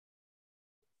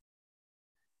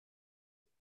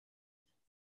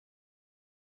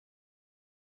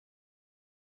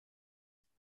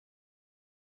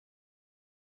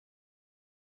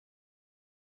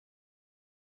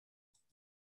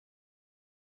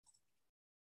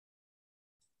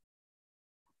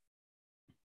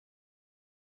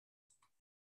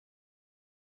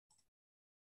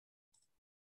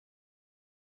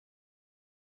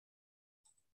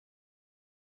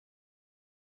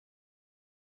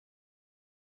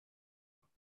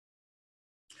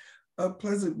A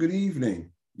pleasant good evening.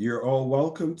 You're all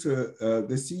welcome to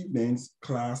this evening's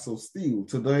class of Steele.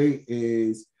 Today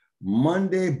is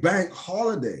Monday, bank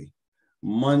holiday,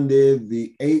 Monday,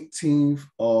 the 18th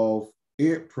of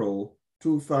April,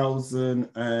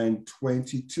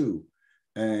 2022.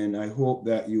 And I hope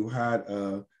that you had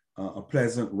a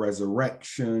pleasant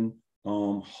resurrection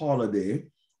holiday.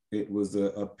 It was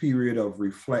a period of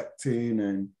reflecting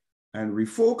and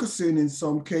refocusing in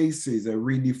some cases and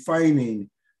redefining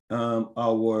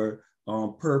our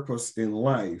purpose in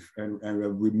life and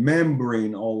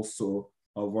remembering also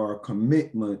of our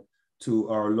commitment to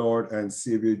our Lord and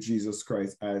Savior Jesus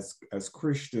Christ as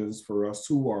Christians, for us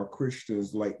who are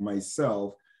Christians like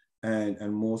myself and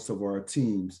most of our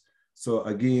teams. So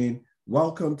again,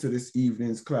 welcome to this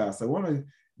evening's class. I want to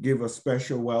give a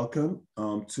special welcome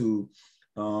to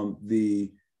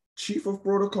the Chief of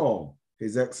Protocol,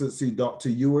 His Excellency Dr.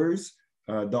 Ewers.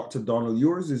 Dr. Donald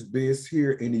Ewers is based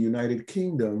here in the United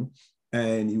Kingdom,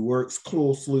 and he works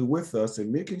closely with us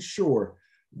in making sure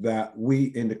that we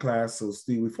in the class of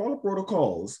Steele, we follow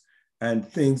protocols and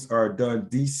things are done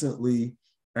decently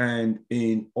and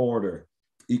in order.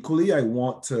 Equally, I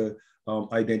want to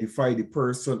identify the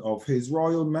person of His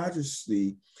Royal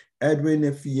Majesty, Edwin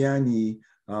Efiani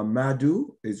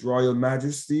Madu. His Royal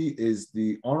Majesty is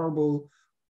the Honorable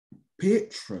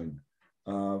Patron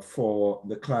for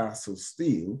the class of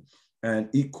Steele, and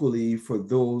equally for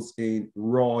those in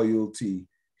royalty.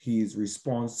 He's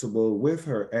responsible with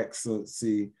Her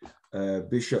Excellency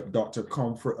Bishop Dr.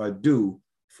 Comfort Adu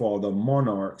for the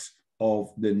monarchs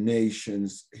of the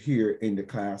nations here in the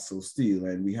class of Steele.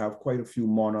 And we have quite a few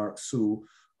monarchs who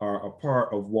are a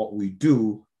part of what we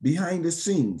do behind the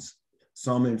scenes,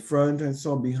 some in front and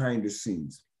some behind the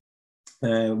scenes.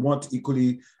 And I want to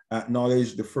equally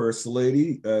acknowledge the First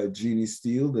Lady, Jeannie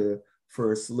Steele, the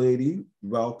First Lady.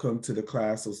 Welcome to the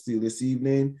class of Steele this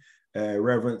evening.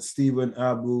 Reverend Stephen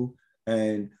Abu,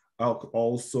 and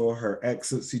also Her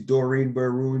Excellency Doreen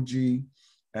Barunji,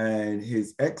 and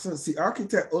His Excellency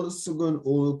Architect Olusegun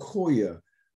Olukoya,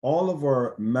 all of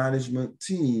our management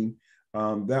team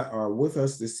that are with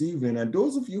us this evening, and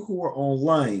those of you who are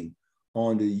online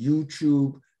on the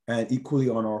YouTube and equally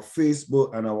on our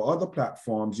Facebook and our other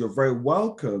platforms, you're very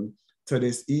welcome to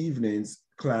this evening's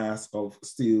class of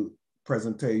Steele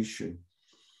presentation.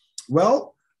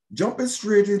 Well, jumping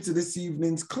straight into this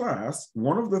evening's class,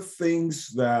 one of the things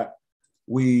that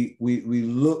we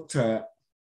looked at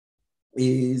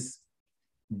is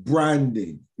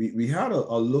branding. We had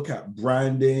a look at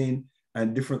branding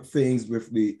and different things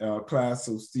with the class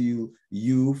of Steele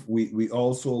youth. We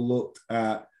also looked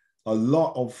at a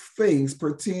lot of things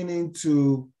pertaining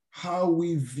to how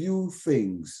we view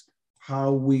things,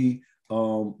 how we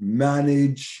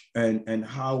manage and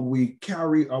how we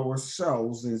carry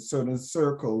ourselves in certain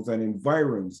circles and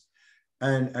environs.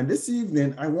 And this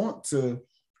evening, I want to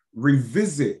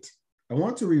revisit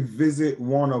one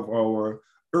of our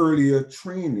earlier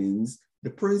trainings,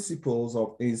 the principles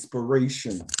of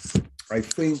inspiration. I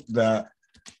think that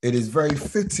it is very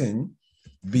fitting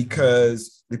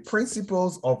because the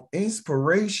principles of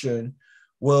inspiration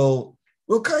will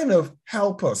kind of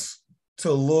help us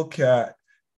to look at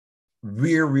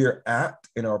where we're at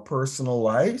in our personal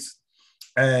lives,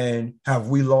 and have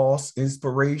we lost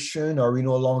inspiration? Are we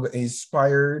no longer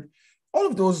inspired? All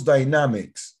of those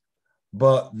dynamics.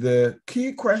 But the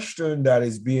key question that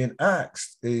is being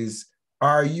asked is,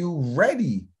 are you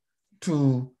ready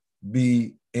to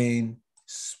be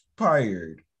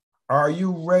inspired? Are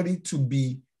you ready to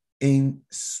be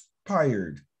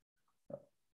inspired?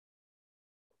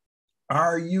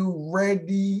 Are you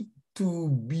ready to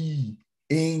be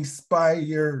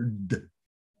inspired?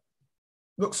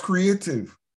 Looks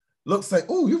creative. Looks like,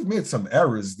 oh, you've made some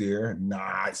errors there.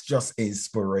 Nah, it's just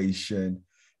inspiration.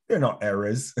 They're not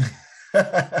errors.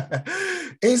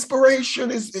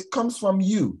 Inspiration it comes from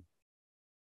you.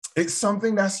 It's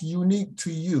something that's unique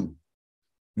to you.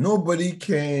 Nobody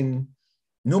can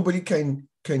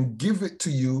give it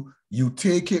to you. You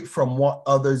take it from what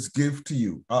others give to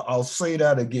you. I'll say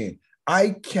that again.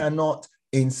 I cannot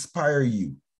inspire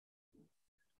you.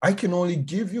 I can only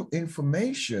give you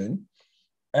information,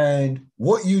 and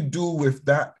what you do with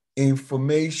that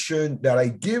information that I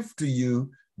give to you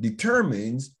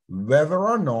determines whether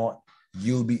or not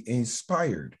you'll be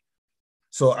inspired.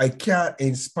 So I can't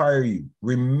inspire you.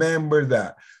 Remember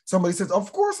that. Somebody says,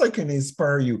 of course I can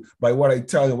inspire you by what I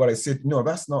tell you, what I said. No,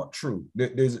 that's not true.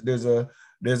 There's a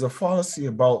fallacy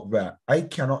about that. I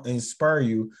cannot inspire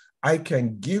you. I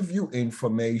can give you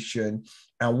information,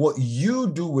 and what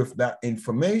you do with that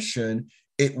information,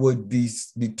 it would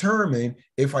determine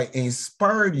if I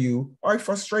inspired you or I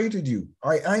frustrated you,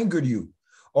 I angered you,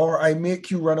 or I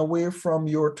make you run away from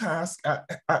your task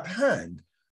at hand.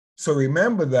 So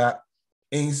remember that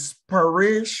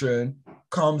inspiration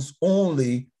comes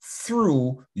only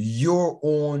through your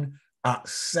own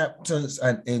acceptance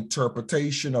and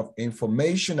interpretation of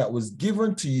information that was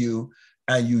given to you,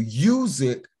 and you use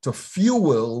it to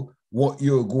fuel what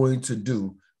you're going to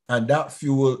do. And that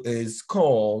fuel is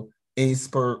called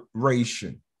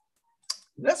inspiration.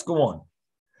 Let's go on.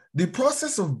 The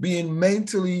process of being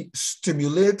mentally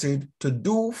stimulated to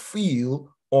do,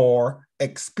 feel, or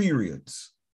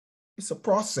experience. It's a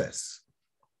process.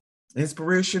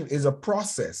 Inspiration is a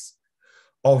process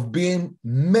of being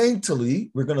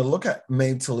mentally, we're going to look at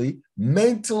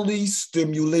mentally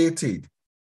stimulated.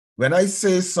 When I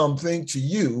say something to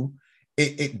you,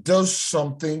 it does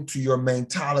something to your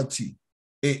mentality.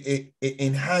 It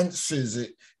enhances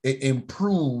it, it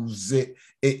improves it,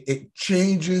 it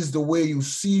changes the way you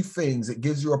see things. It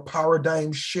gives you a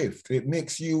paradigm shift. It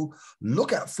makes you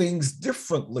look at things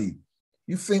differently.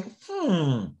 You think,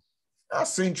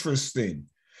 that's interesting.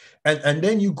 And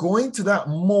then you go into that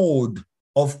mode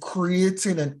of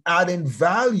creating and adding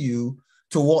value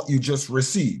to what you just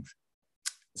received.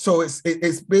 So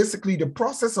it's basically the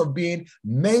process of being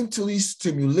mentally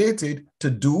stimulated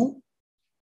to do,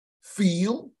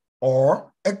 feel,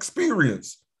 or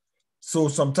experience. So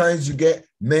sometimes you get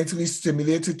mentally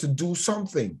stimulated to do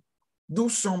something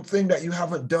that you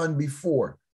haven't done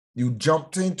before. You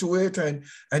jumped into it and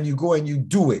you go and you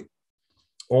do it.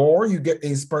 Or you get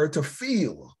inspired to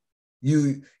feel.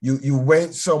 You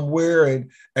went somewhere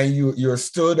and you're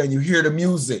stood and you hear the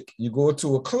music. You go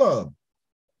to a club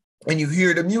and you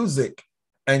hear the music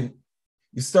and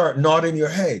you start nodding your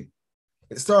head.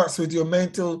 It starts with your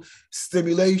mental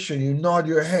stimulation. You nod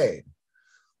your head.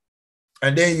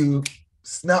 And then you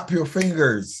snap your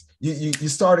fingers. You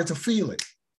started to feel it.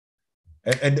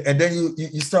 And then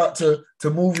you start to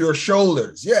move your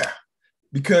shoulders. Yeah.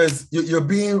 Because you're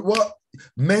being what?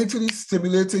 Mentally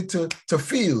stimulated to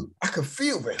feel. I can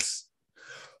feel this.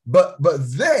 But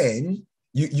then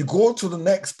you go to the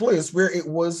next place where it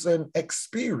was an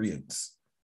experience.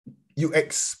 You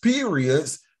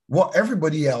experience what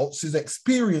everybody else is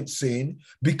experiencing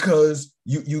because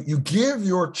you give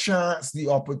your chance,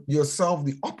 yourself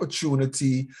the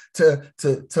opportunity to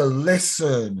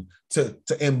listen, to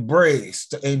embrace,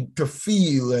 to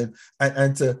feel,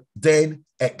 and to then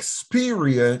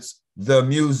experience the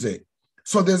music.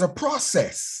 So there's a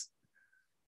process.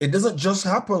 It doesn't just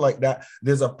happen like that.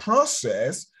 There's a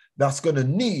process that's going to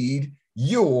need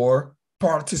your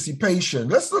participation.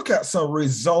 Let's look at some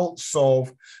results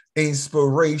of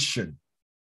inspiration.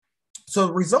 So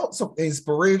the results of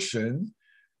inspiration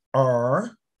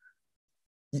are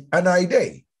an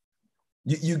idea.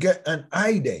 You get an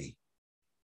idea.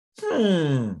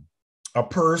 A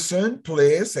person,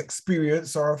 place,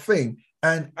 experience, or a thing,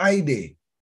 an idea.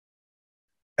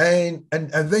 And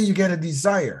then you get a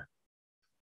desire.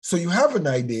 So you have an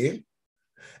idea,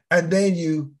 and then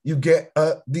you get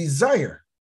a desire.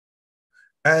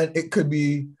 And it could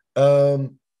be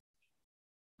from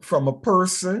a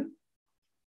person,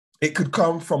 it could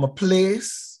come from a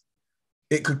place,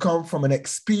 it could come from an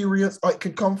experience, or it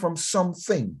could come from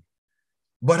something.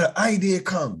 But an idea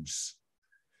comes,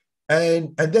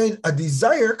 and then a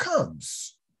desire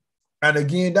comes. And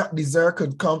again, that desire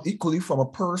could come equally from a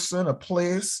person, a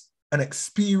place, an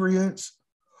experience,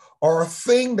 or a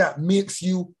thing that makes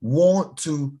you want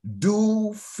to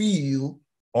do, feel,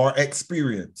 or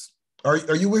experience.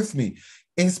 Are you with me?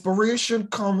 Inspiration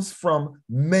comes from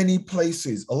many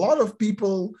places. A lot of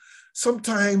people,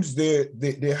 sometimes they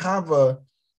have a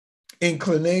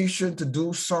inclination to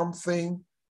do something,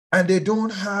 and they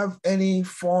don't have any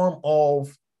form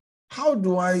of, how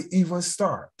do I even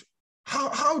start?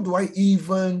 How do I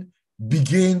even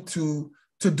begin to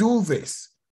do this?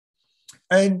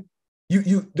 And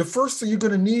the first thing you're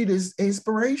going to need is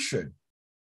inspiration.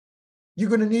 You're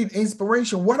going to need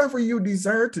inspiration. Whatever you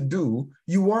desire to do,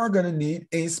 you are going to need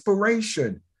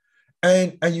inspiration.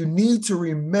 And you need to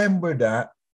remember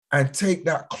that and take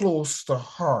that close to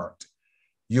heart.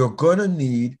 You're going to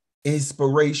need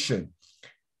inspiration.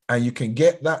 And you can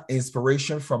get that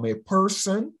inspiration from a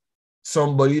person,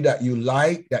 somebody that you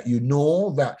like, that you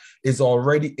know, that is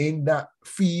already in that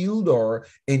field or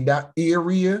in that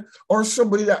area, or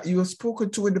somebody that you have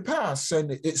spoken to in the past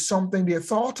and it's something they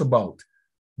thought about.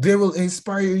 They will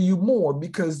inspire you more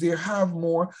because they have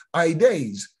more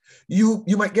ideas. You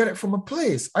might get it from a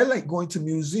place. I like going to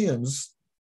museums.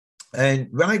 And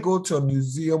when I go to a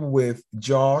museum with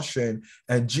Josh and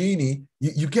Jeannie,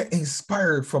 you get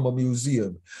inspired from a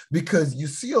museum because you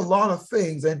see a lot of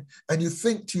things and you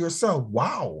think to yourself,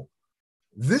 wow,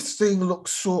 this thing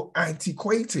looks so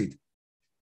antiquated.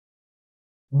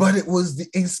 But it was the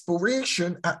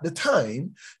inspiration at the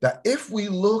time that if we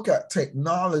look at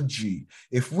technology,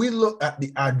 if we look at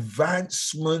the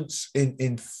advancements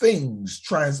in things,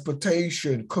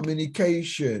 transportation,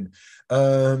 communication,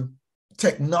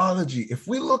 technology, if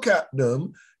we look at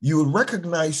them, you will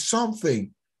recognize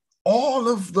something. All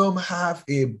of them have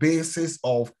a basis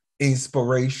of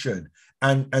inspiration.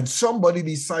 And somebody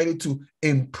decided to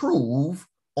improve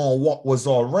on what was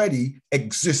already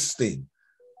existing.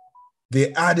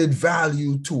 They added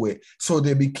value to it. So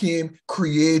they became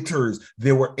creators.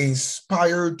 They were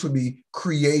inspired to be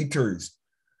creators.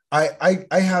 I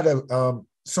had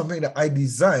something that I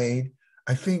designed,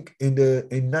 I think in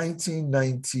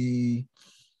 1990,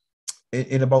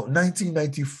 in about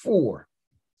 1994.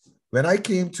 When I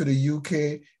came to the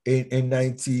UK in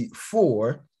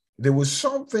 94, there was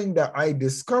something that I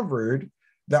discovered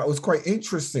that was quite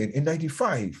interesting in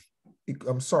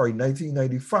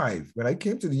 1995. When I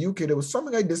came to the UK, there was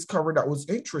something I discovered that was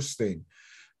interesting.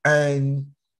 And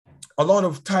a lot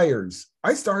of tires.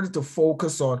 I started to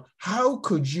focus on how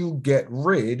could you get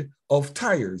rid of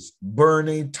tires,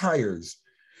 burning tires.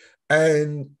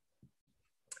 And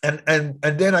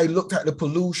then I looked at the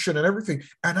pollution and everything,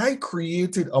 and I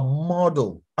created a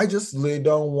model. I just laid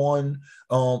down one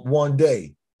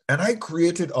day, and I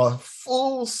created a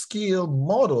full-scale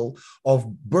model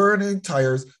of burning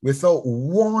tires without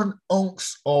 1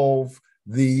 ounce of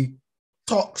the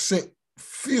toxic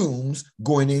fumes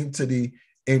going into the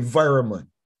environment.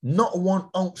 Not 1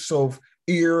 ounce of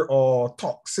air or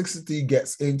toxicity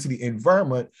gets into the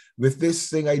environment with this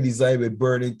thing I designed with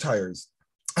burning tires.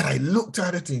 And I looked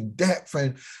at it in depth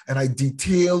and I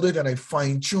detailed it and I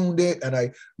fine-tuned it and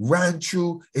I ran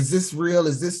through, is this real?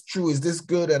 Is this true? Is this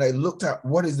good? And I looked at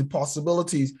what is the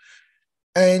possibilities.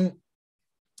 And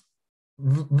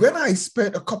when I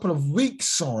spent a couple of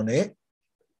weeks on it,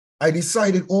 I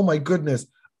decided, oh my goodness,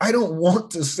 I don't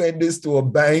want to send this to a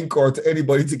bank or to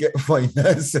anybody to get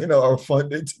financing or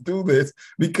funding to do this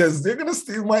because they're going to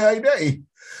steal my idea.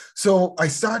 So I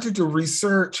started to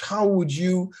research how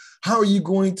are you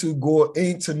going to go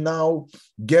into now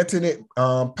getting it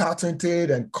patented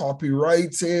and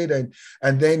copyrighted and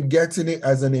then getting it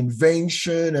as an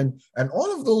invention and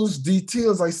all of those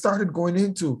details I started going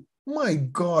into. My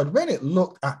God, when it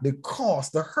looked at the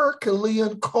cost, the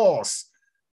Herculean cost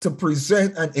to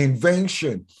present an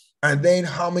invention, and then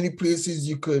how many places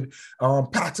you could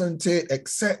patent it,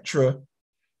 etc.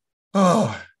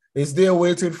 It's there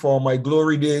waiting for my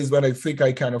glory days when I think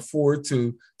I can afford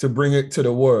to bring it to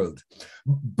the world.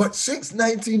 But since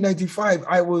 1995,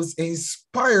 I was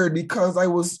inspired because I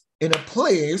was in a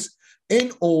place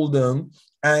in Oldham,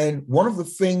 and one of the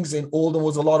things in Oldham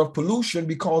was a lot of pollution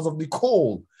because of the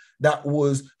coal that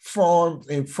was from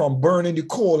burning the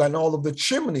coal and all of the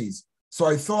chimneys. So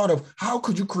I thought of how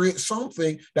could you create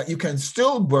something that you can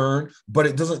still burn, but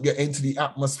it doesn't get into the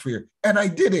atmosphere. And I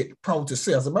did it, proud to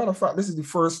say. As a matter of fact, this is the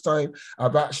first time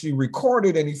I've actually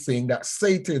recorded anything that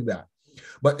stated that.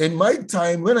 But in my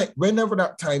time, whenever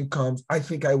that time comes, I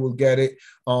think I will get it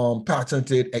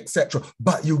patented, etc.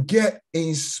 But you get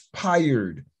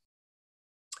inspired.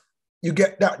 You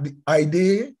get that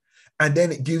idea, and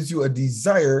then it gives you a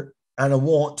desire and a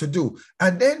want to do.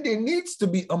 And then there needs to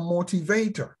be a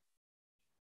motivator.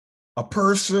 A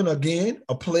person, again,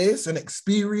 a place, an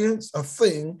experience, a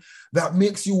thing that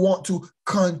makes you want to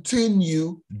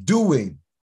continue doing.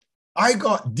 I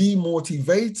got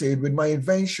demotivated with my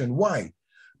invention. Why?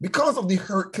 Because of the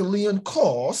Herculean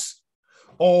cost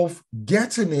of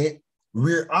getting it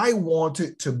where I want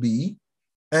it to be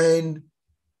and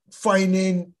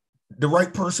finding the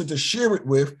right person to share it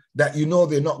with that you know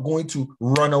they're not going to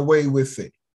run away with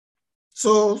it.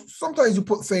 So sometimes you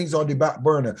put things on the back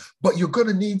burner, but you're going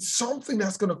to need something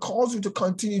that's going to cause you to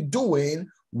continue doing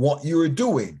what you're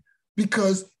doing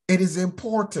because it is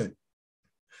important.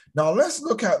 Now let's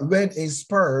look at when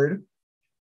inspired,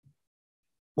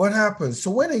 what happens.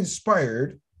 So when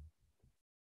inspired,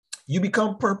 you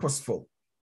become purposeful.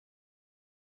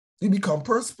 You become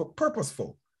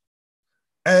purposeful.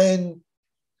 And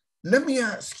let me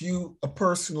ask you a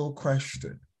personal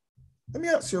question. Let me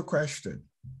ask you a question.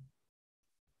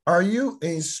 Are you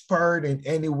inspired in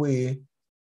any way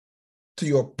to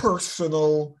your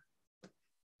personal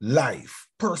life,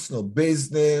 personal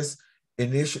business,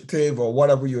 initiative, or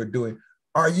whatever you're doing?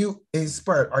 Are you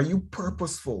inspired? Are you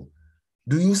purposeful?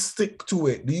 Do you stick to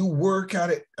it? Do you work at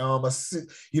it,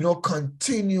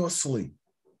 continuously?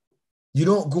 You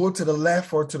don't go to the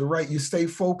left or to the right. You stay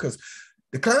focused.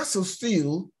 The class of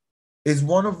Steele is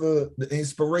one of the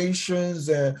inspirations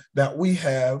that we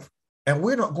have. And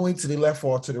we're not going to the left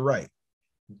or to the right.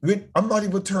 I'm not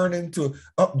even turning to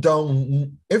up,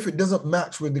 down. If it doesn't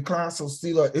match with the class of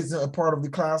steel or isn't a part of the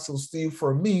class of steel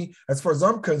for me, as far as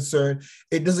I'm concerned,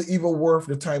 it doesn't even worth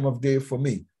the time of day for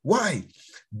me. Why?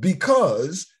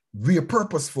 Because we are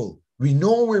purposeful. We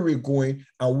know where we're going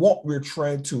and what we're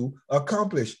trying to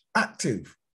accomplish.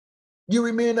 Active. You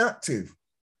remain active.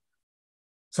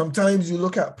 Sometimes you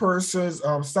look at persons'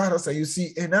 status and you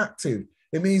see inactive.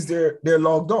 It means they're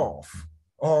logged off,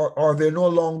 or they're no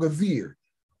longer there,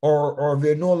 or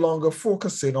they're no longer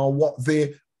focusing on what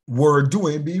they were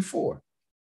doing before.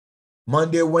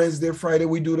 Monday, Wednesday, Friday,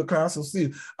 we do the class of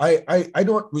steel. I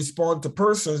don't respond to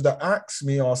persons that ask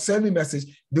me or send me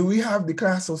message, do we have the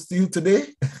class of steel today?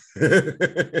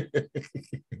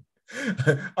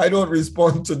 I don't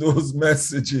respond to those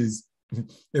messages.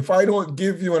 If I don't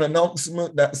give you an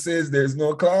announcement that says there's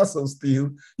no class of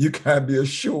steel, you can be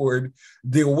assured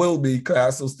there will be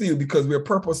class of steel, because we're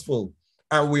purposeful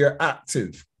and we are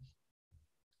active.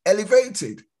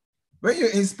 Elevated. When you're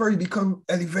inspired, you become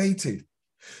elevated.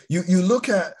 You look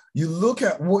at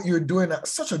what you're doing at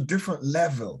such a different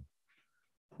level,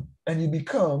 and you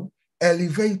become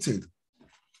elevated.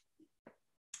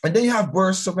 And then you have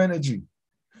bursts of energy.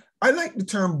 I like the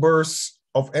term bursts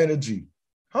of energy.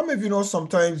 How many of you know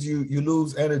sometimes you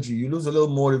lose energy, you lose a little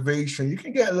motivation, you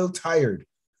can get a little tired.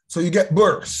 So you get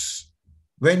bursts.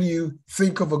 When you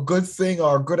think of a good thing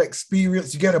or a good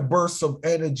experience, you get a burst of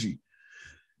energy.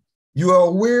 You are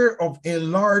aware of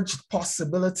enlarged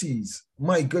possibilities.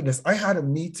 My goodness, I had a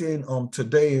meeting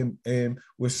today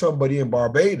with somebody in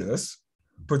Barbados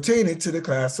pertaining to the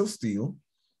class of steel,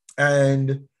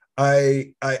 and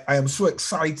I am so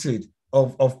excited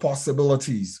of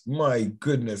possibilities. My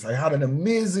goodness, I had an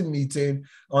amazing meeting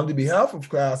on the behalf of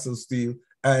class of steel,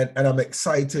 and I'm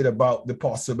excited about the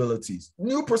possibilities.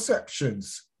 New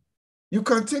perceptions. You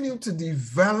continue to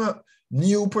develop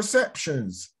new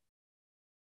perceptions.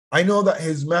 I know that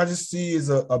His Majesty is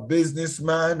a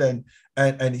businessman,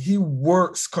 and he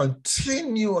works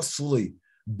continuously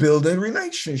building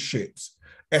relationships,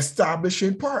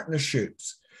 establishing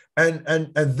partnerships. And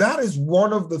that is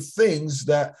one of the things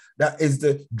that is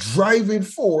the driving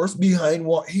force behind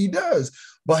what he does.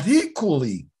 But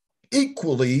equally,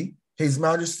 His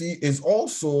Majesty is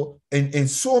also in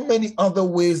so many other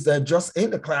ways than just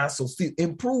in the class of steel,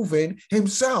 improving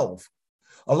himself.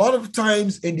 A lot of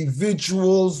times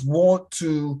individuals want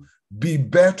to be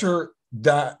better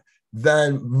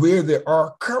than where they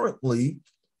are currently,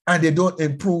 and they don't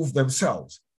improve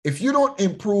themselves. If you don't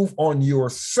improve on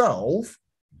yourself,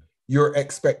 your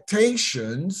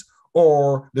expectations,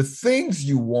 or the things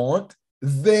you want,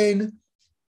 then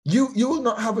you will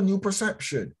not have a new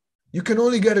perception. You can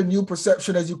only get a new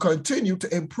perception as you continue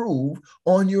to improve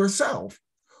on yourself,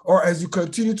 or as you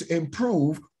continue to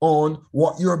improve on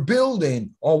what you're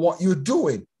building or what you're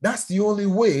doing. That's the only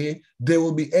way there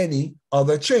will be any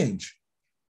other change.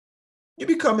 You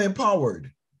become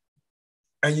empowered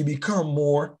and you become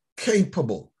more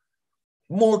capable.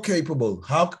 More capable.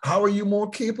 How are you more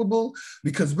capable?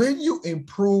 Because when you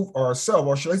improve ourselves,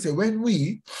 or should I say when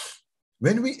we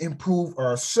improve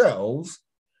ourselves,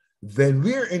 then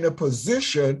we're in a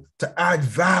position to add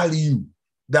value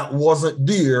that wasn't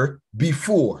there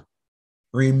before.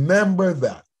 Remember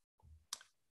that.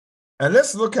 And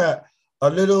let's look at a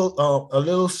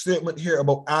little statement here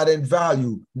about adding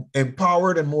value,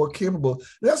 empowered and more capable.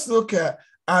 Let's look at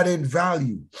adding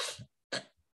value.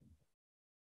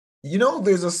 You know,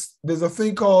 there's a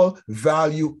thing called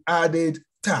value added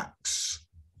tax.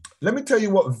 Let me tell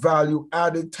you what value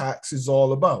added tax is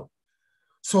all about.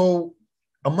 So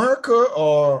America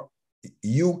or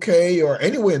UK or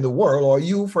anywhere in the world, or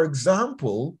you, for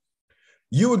example,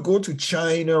 you would go to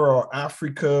China or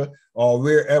Africa or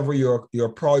wherever your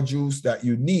produce that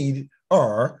you need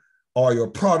are, or your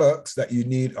products that you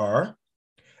need are,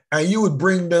 and you would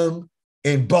bring them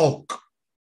in bulk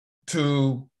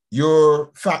to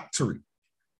your factory.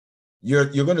 You're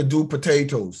going to do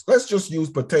potatoes. Let's just use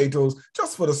potatoes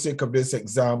just for the sake of this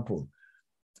example.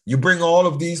 You bring all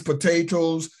of these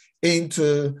potatoes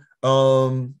into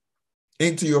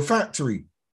your factory.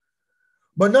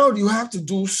 But now you have to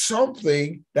do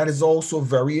something that is also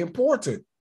very important.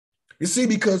 You see,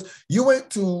 because you went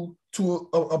to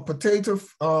a potato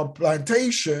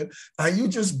plantation and you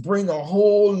just bring a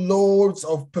whole loads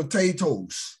of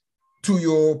potatoes to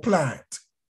your plant,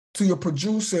 to your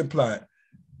producing plant.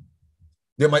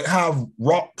 They might have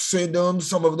rocks in them.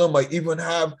 Some of them might even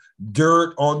have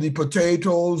dirt on the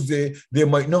potatoes. They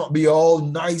might not be all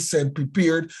nice and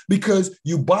prepared, because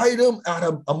you buy them at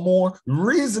a more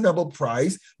reasonable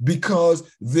price,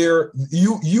 because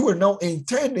you are now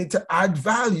intending to add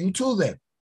value to them.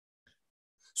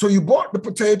 So you bought the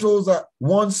potatoes at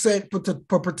 1 cent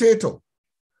per potato.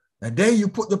 And then you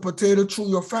put the potato through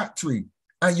your factory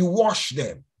and you wash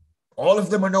them. All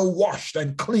of them are now washed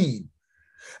and clean.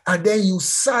 And then you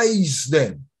size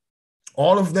them.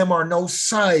 All of them are now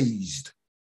sized.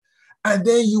 And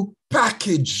then you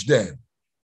package them.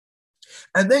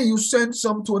 And then you send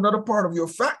some to another part of your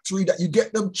factory that you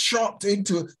get them chopped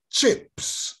into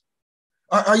chips.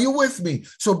 Are you with me?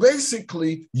 So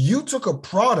basically, you took a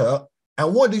product,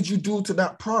 and what did you do to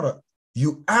that product?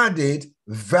 You added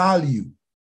value.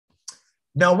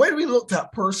 Now, when we looked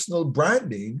at personal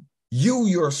branding, you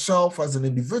yourself as an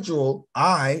individual,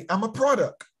 I am a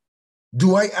product.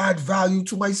 Do I add value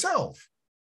to myself?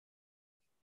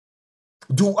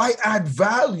 Do I add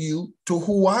value to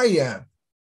who I am?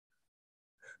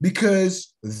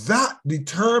 Because that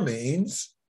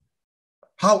determines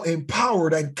how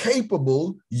empowered and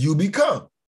capable you become.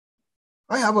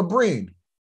 I have a brain.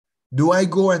 Do I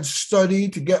go and study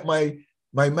to get my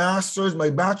master's, my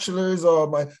bachelor's, or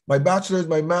my bachelor's,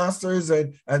 my master's,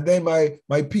 and then my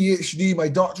PhD, my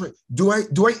doctorate? Do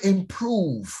I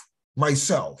improve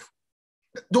myself?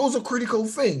 Those are critical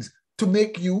things to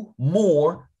make you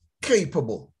more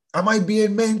capable. Am I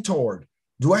being mentored?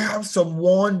 Do I have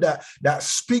someone that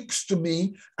speaks to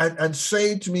me and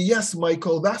say to me, yes,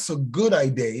 Michael, that's a good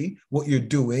idea, what you're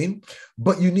doing,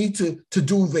 but you need to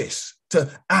do this,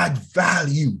 to add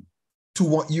value to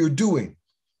what you're doing.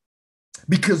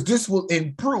 Because this will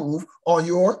improve on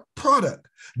your product.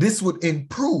 This would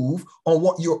improve on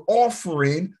what you're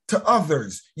offering to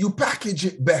others. You package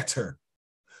it better.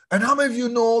 And how many of you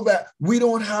know that we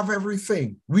don't have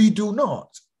everything? We do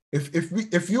not.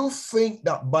 If you think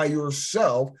that by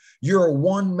yourself, you're a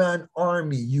one-man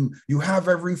army, you have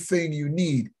everything you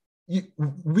need,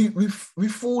 we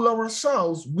fool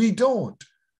ourselves. We don't.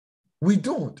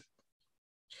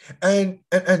 And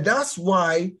that's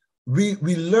why we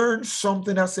learn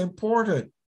something that's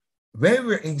important. When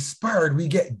we're inspired, we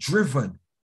get driven.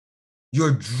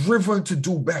 You're driven to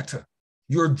do better.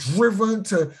 You're driven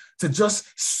to just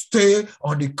stay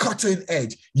on the cutting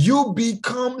edge. You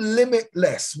become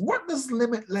limitless. What does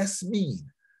limitless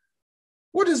mean?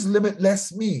 What does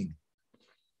limitless mean?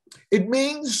 It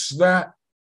means that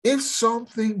if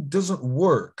something doesn't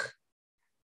work,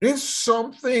 if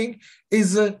something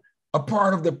isn't a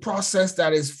part of the process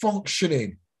that is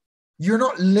functioning, you're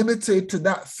not limited to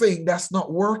that thing that's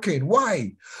not working.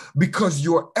 Why? Because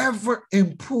you're ever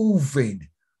improving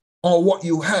on what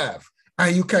you have.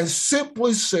 And you can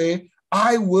simply say,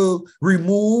 I will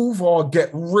remove or get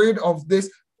rid of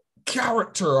this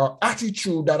character or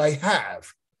attitude that I have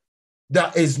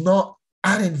that is not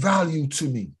adding value to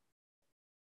me.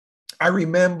 I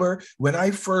remember when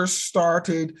I first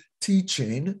started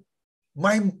teaching,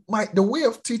 the way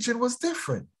of teaching was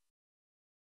different.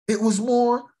 It was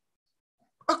more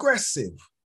aggressive,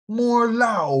 more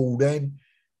loud,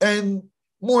 and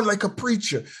more like a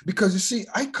preacher. Because you see,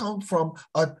 I come from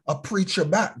a preacher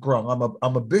background.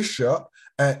 I'm a bishop,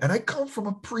 and I come from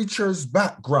a preacher's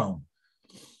background.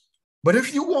 But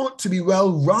if you want to be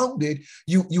well-rounded,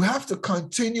 you have to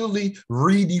continually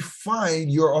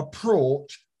redefine your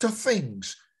approach to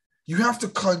things. You have to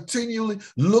continually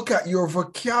look at your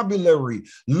vocabulary,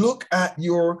 look at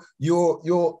your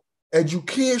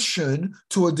education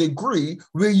to a degree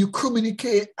where you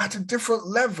communicate at a different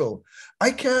level.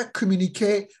 I can't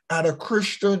communicate at a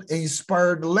Christian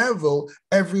inspired level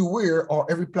everywhere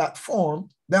or every platform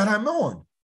that I'm on.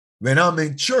 When I'm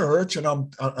in church and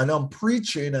I'm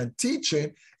preaching and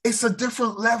teaching, it's a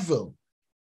different level.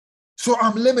 So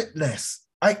I'm limitless.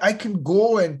 I can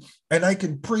go and I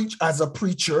can preach as a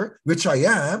preacher, which I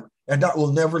am, and that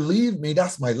will never leave me.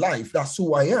 That's my life. That's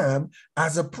who I am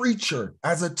as a preacher,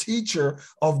 as a teacher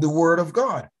of the Word of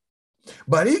God.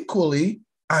 But equally,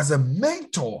 as a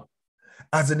mentor,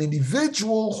 as an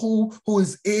individual who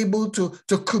is able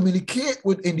to communicate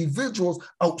with individuals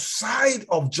outside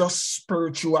of just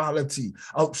spirituality,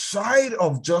 outside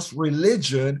of just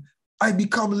religion, I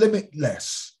become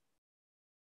limitless.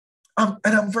 And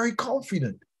I'm very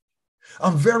confident.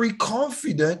 I'm very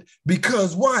confident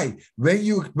because why? When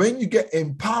you get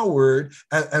empowered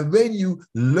and when you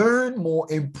learn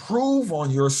more, improve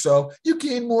on yourself, you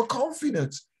gain more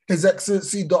confidence. His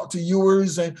Excellency Dr.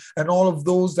 Ewers and all of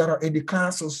those that are in the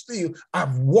class of Steele,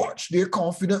 I've watched their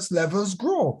confidence levels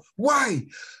grow. Why?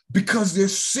 Because they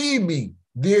see me,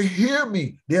 they hear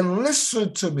me, they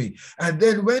listen to me. And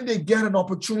then when they get an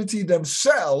opportunity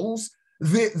themselves,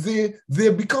 they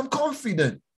become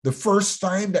confident. The first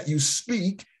time that you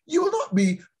speak, you will not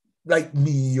be like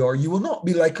me, or you will not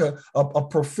be like a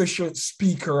proficient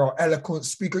speaker or eloquent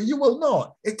speaker. You will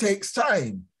not. It takes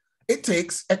time. It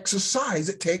takes exercise.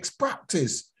 It takes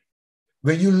practice.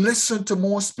 When you listen to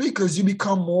more speakers, you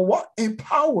become more what?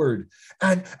 Empowered.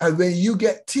 And when you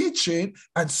get teaching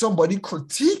and somebody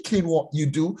critiquing what you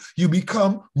do, you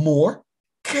become more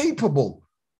capable.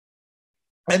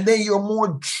 And then you're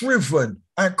more driven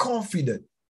and confident.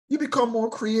 You become more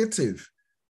creative.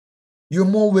 You're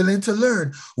more willing to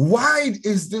learn. Why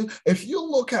is this? If you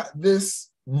look at this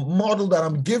model that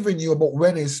I'm giving you about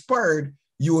when inspired,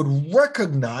 you would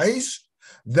recognize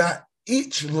that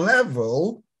each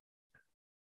level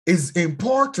is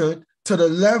important to the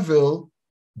level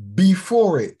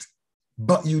before it.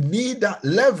 But you need that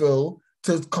level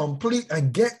to complete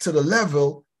and get to the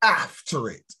level after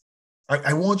it.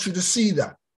 I want you to see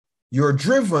that. You're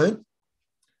driven,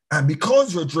 and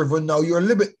because you're driven, now you're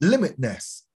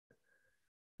limitless.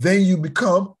 Then you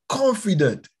become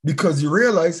confident because you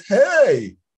realize,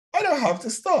 hey, I don't have to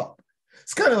stop.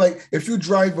 It's kind of like if you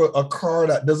drive a car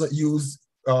that doesn't use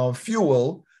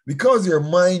fuel, because your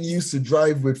mind used to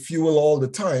drive with fuel all the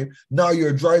time, now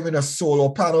you're driving a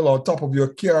solar panel on top of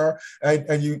your car,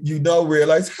 and you now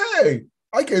realize, hey,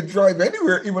 I can drive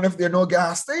anywhere, even if there are no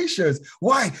gas stations.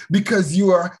 Why? Because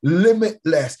you are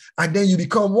limitless. And then you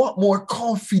become what? More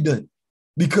confident.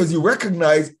 Because you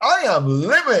recognize, I am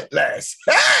limitless.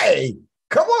 Hey,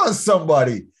 come on,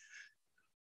 somebody.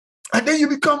 And then you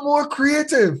become more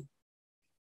creative.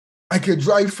 I can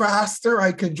drive faster.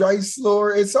 I can drive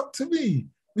slower. It's up to me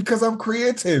because I'm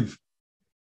creative.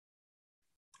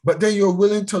 But then you're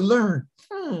willing to learn.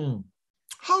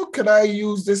 How can I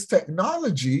use this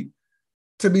technology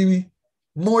to be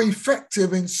more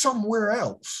effective in somewhere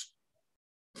else?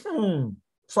 So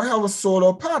I have a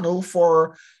solar panel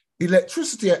for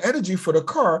electricity and energy for the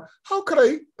car. How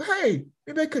could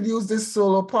maybe I could use this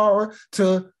solar power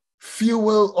to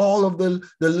fuel all of the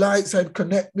lights and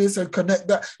connect this and connect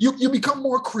that. You become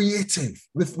more creative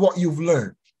with what you've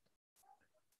learned.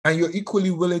 And you're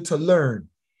equally willing to learn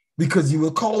because you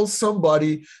will call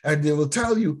somebody and they will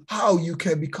tell you how you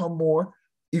can become more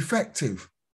effective.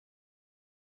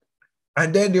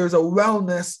 And then there's a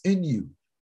wellness in you.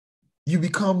 You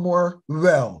become more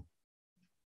well.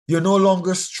 You're no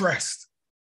longer stressed.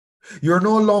 You're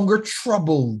no longer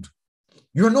troubled.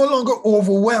 You're no longer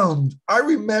overwhelmed. I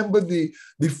remember the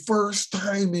first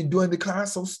time in doing the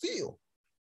class of Steele.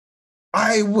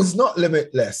 I was not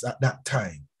limitless at that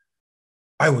time.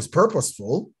 I was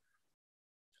purposeful.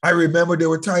 I remember there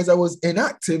were times I was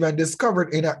inactive and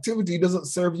discovered inactivity doesn't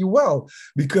serve you well,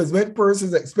 because when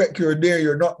persons expect you're there,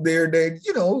 you're not there, then,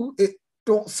 it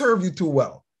don't serve you too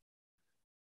well.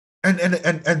 And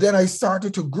then I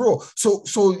started to grow.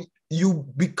 So you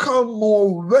become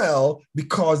more well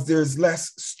because there's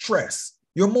less stress.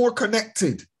 You're more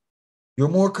connected. You're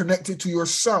more connected to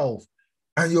yourself,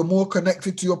 and you're more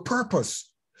connected to your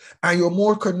purpose, and you're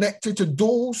more connected to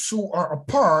those who are a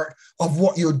part of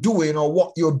what you're doing or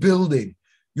what you're building.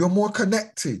 You're more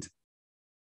connected.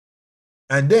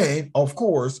 And then, of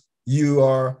course, you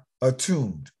are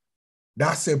attuned.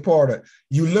 That's important.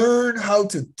 You learn how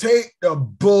to take the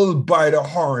bull by the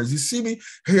horns. You see me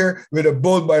here with a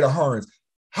bull by the horns.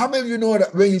 How many of you know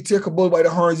that when you take a bull by the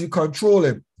horns, you control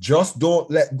him? Just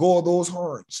don't let go of those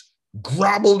horns.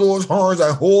 Grapple those horns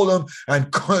and hold them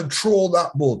and control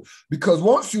that bull. Because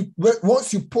once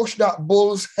you push that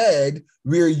bull's head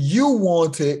where you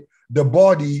want it, the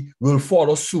body will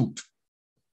follow suit.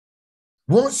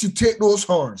 Once you take those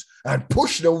horns and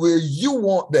push them where you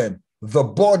want them, the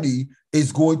body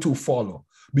is going to follow,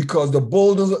 because the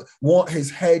bull doesn't want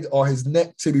his head or his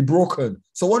neck to be broken.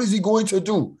 So what is he going to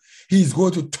do? He's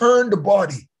going to turn the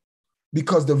body,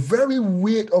 because the very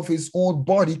weight of his own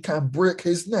body can break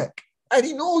his neck. And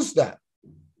he knows that.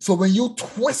 So when you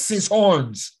twist his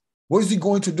horns, what is he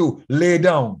going to do? Lay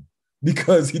down,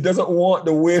 because he doesn't want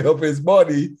the weight of his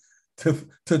body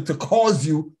to cause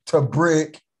you to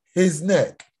break his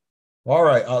neck. All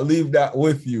right, I'll leave that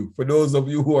with you for those of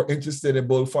you who are interested in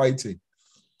bullfighting.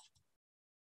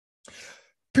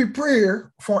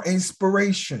 Prepare for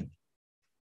inspiration.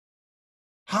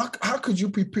 How could you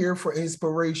prepare for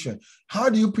inspiration? How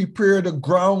do you prepare the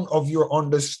ground of your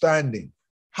understanding?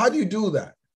 How do you do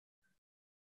that?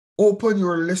 Open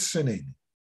your listening,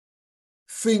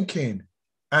 thinking,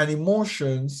 and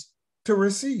emotions to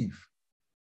receive.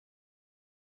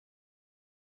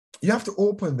 You have to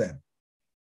open them.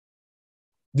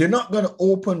 They're not going to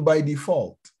open by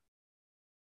default.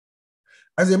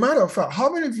 As a matter of fact,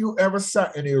 how many of you ever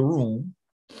sat in a room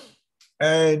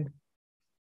and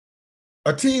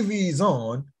a TV is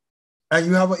on and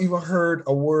you haven't even heard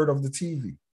a word of the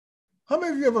TV? How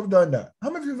many of you have ever done that? How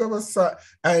many of you have ever sat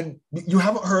and you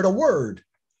haven't heard a word?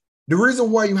 The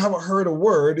reason why you haven't heard a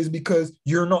word is because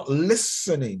you're not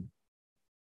listening.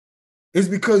 It's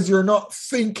because you're not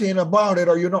thinking about it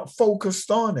or you're not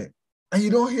focused on it. And you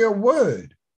don't hear a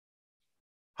word.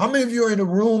 How many of you are in a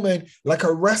room and like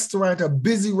a restaurant, a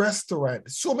busy restaurant,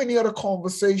 so many other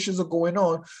conversations are going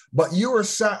on, but you are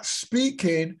sat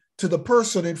speaking to the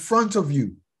person in front of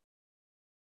you.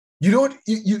 You don't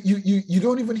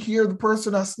even hear the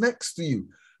person that's next to you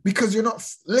because you're not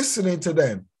listening to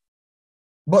them.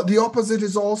 But the opposite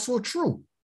is also true.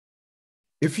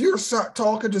 If you're sat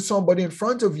talking to somebody in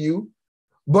front of you,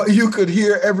 but you could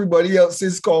hear everybody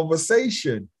else's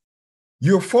conversation,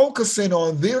 you're focusing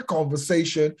on their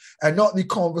conversation and not the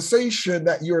conversation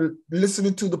that you're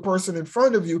listening to the person in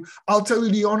front of you. I'll tell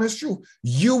you the honest truth.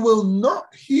 You will not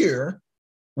hear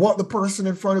what the person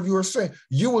in front of you are saying.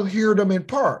 You will hear them in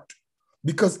part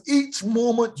because each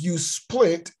moment you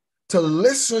split to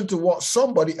listen to what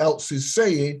somebody else is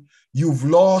saying, you've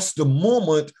lost the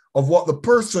moment of what the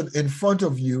person in front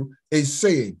of you is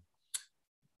saying.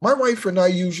 My wife and I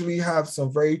usually have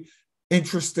some very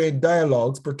interesting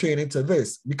dialogues pertaining to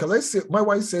this because my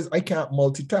wife says, I can't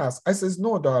multitask. I says,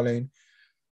 no, darling,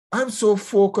 I'm so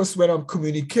focused when I'm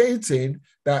communicating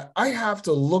that I have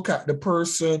to look at the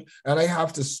person and I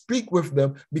have to speak with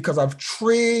them because I've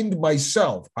trained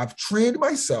myself.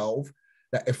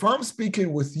 That if I'm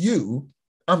speaking with you,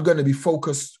 I'm going to be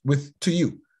focused to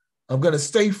you. I'm going to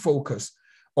stay focused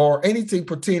or anything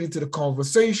pertaining to the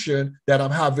conversation that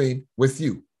I'm having with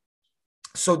you.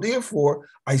 So therefore,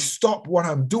 I stop what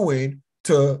I'm doing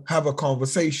to have a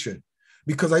conversation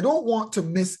because I don't want to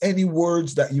miss any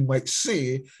words that you might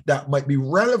say that might be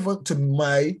relevant to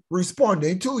my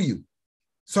responding to you.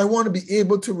 So I want to be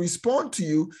able to respond to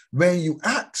you when you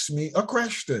ask me a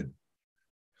question.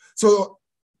 So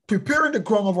preparing the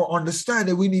ground of our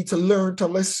understanding, we need to learn to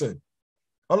listen.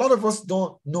 A lot of us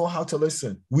don't know how to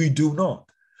listen. We do not.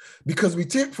 Because we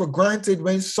take for granted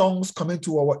when songs come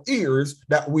into our ears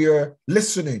that we are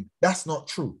listening. That's not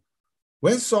true.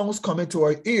 When songs come into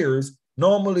our ears,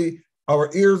 normally our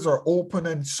ears are open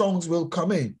and songs will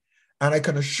come in. And I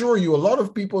can assure you, a lot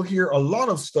of people hear a lot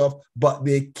of stuff, but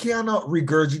they cannot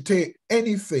regurgitate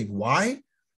anything. Why?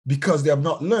 Because they have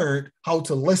not learned how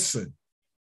to listen.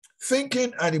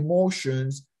 Thinking and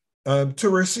emotions to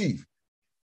receive.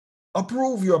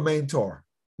 Approve your mentor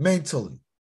mentally.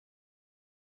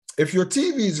 If your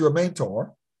TV is your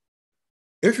mentor,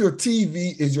 if you're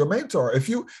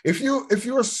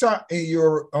sat in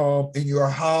your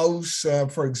house,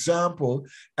 for example,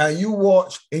 and you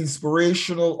watch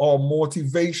inspirational or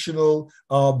motivational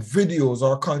videos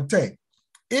or content,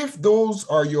 if those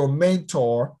are your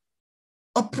mentor,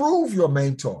 approve your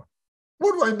mentor.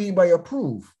 What do I mean by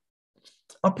approve?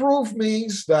 Approve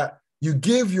means that you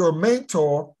give your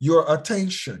mentor your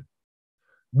attention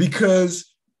because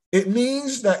it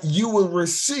means that you will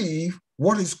receive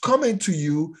what is coming to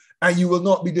you and you will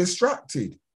not be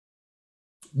distracted.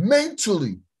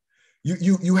 Mentally,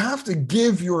 you have to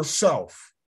give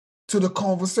yourself to the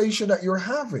conversation that you're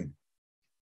having.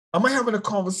 Am I having a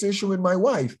conversation with my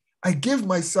wife? I give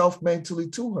myself mentally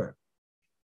to her.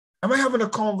 Am I having a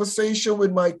conversation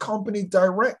with my company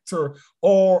director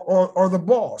or the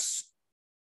boss?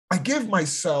 I give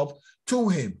myself to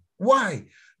him. Why?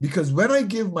 Because when I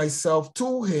give myself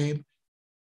to him,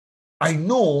 I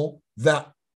know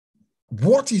that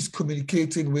what he's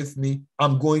communicating with me,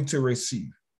 I'm going to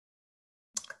receive.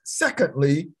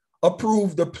 Secondly,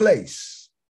 approve the place.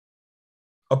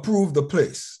 Approve the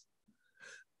place.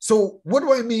 So what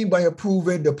do I mean by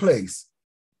approving the place?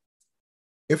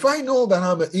 If I know that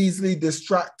I'm an easily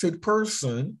distracted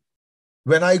person,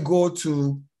 when I go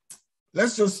to,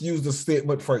 let's just use the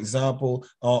statement, for example,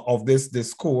 of this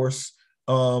discourse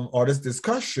or this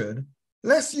discussion,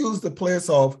 let's use the place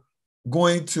of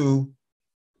going to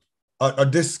a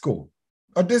disco.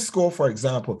 A disco, for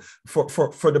example, for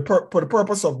the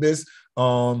purpose of this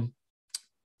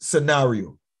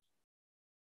scenario.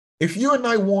 If you and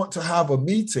I want to have a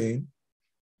meeting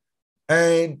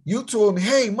and you told me,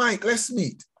 hey, Mike, let's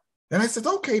meet. And I said,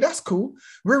 okay, that's cool.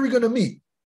 Where are we going to meet?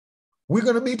 We're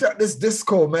going to meet at this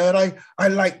disco, man. I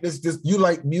like this. You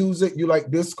like music, you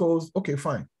like discos. Okay,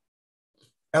 fine.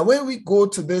 And when we go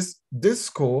to this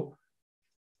disco,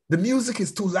 the music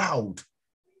is too loud.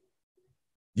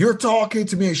 You're talking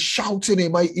to me and shouting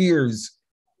in my ears.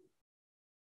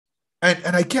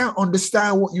 And I can't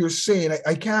understand what you're saying.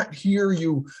 I can't hear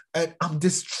you. And I'm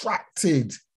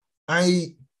distracted.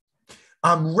 I'm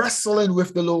wrestling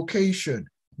with the location.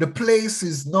 The place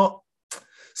is not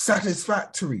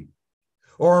satisfactory.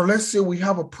 Or let's say we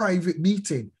have a private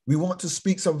meeting. We want to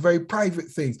speak some very private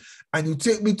things. And you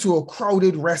take me to a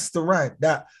crowded restaurant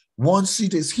that one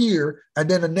seat is here, and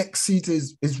then the next seat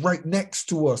is right next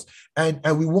to us. And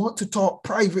we want to talk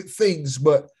private things,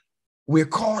 but we're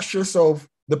cautious of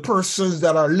the persons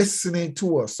that are listening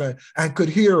to us and could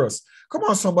hear us. Come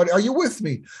on, somebody, are you with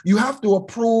me? You have to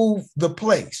approve the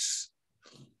place.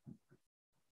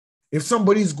 If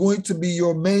somebody's going to be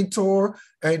your mentor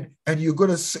and you're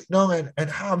going to sit down and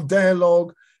have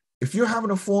dialogue, if you're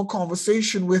having a phone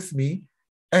conversation with me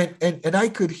and I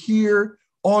could hear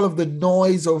all of the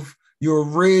noise of your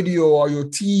radio or your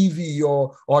TV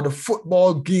or the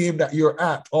football game that you're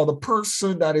at, or the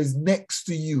person that is next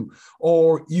to you,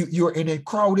 or you're in a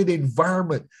crowded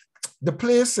environment, the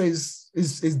place is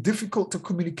difficult to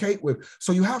communicate with.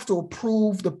 So you have to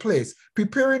approve the place,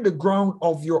 preparing the ground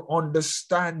of your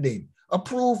understanding.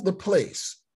 Approve the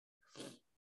place.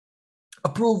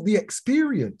 Approve the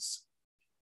experience.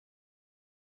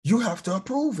 You have to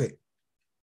approve it.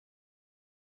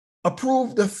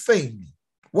 Approve the thing.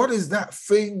 What is that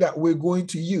thing that we're going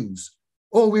to use?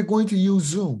 Oh, we're going to use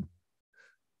Zoom.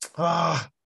 I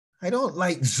don't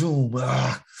like Zoom.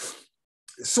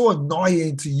 It's so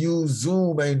annoying to use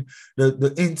Zoom and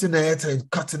the internet and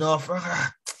cutting off.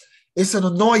 It's an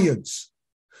annoyance.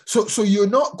 So you're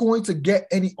not going to get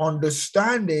any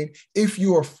understanding if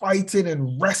you are fighting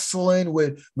and wrestling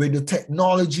with the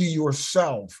technology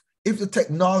yourself. If the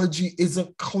technology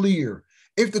isn't clear,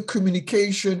 if the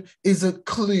communication isn't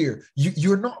clear,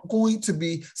 you're not going to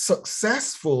be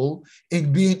successful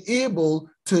in being able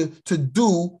to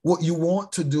do what you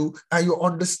want to do, and your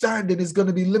understanding is going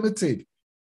to be limited.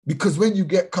 Because when you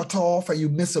get cut off and you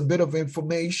miss a bit of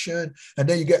information and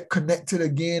then you get connected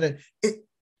again, and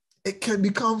it can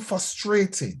become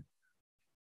frustrating.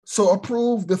 So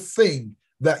approve the thing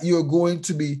that you're going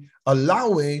to be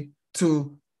allowing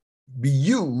to be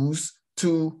used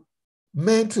to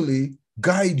mentally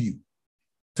guide you,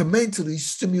 to mentally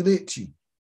stimulate you,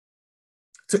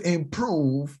 to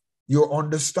improve your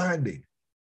understanding.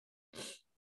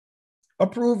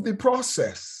 Approve the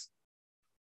process.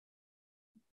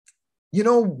 You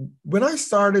know, when I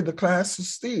started the class of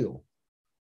Steele,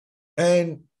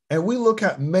 and we look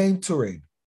at mentoring,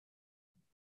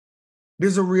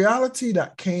 there's a reality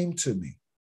that came to me,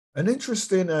 an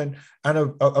interesting and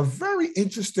a very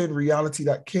interesting reality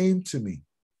that came to me.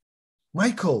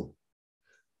 Michael,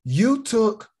 you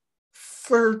took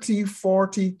 30,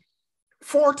 40,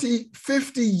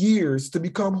 50 years to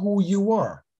become who you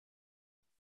are.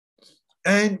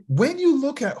 And when you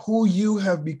look at who you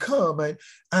have become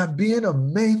and being a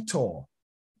mentor,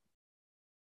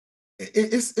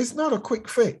 it's not a quick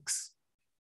fix.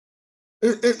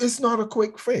 It's not a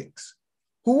quick fix.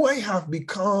 Who I have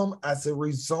become as a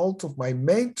result of my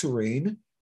mentoring,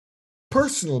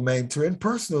 personal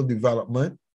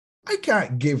development, I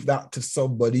can't give that to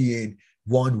somebody in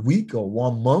 1 week or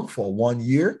 1 month or 1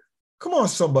 year. Come on,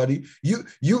 somebody.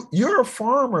 You're a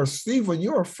farmer, Stephen.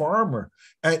 You're a farmer.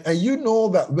 And you know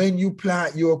that when you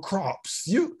plant your crops,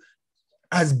 you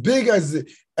as big as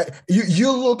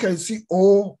you look and see,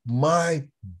 oh my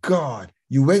God.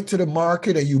 You went to the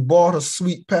market and you bought a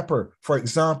sweet pepper, for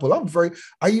example.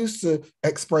 I used to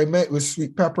experiment with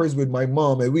sweet peppers with my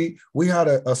mom, and we had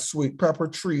a sweet pepper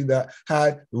tree that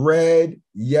had red,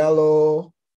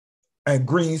 yellow, and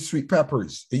green sweet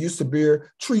peppers. It used to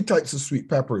bear 3 types of sweet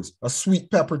peppers, a sweet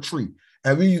pepper tree.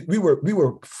 And we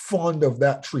were fond of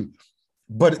that tree.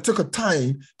 But it took a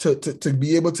time to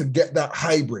be able to get that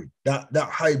hybrid, that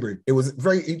hybrid. It was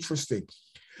very interesting.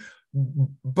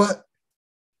 But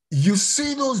you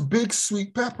see those big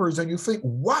sweet peppers and you think,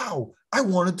 wow, I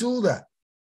want to do that.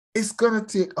 It's going to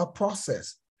take a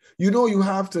process. You know, you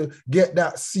have to get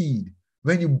that seed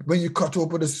when you cut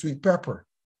open a sweet pepper,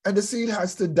 and the seed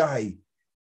has to die.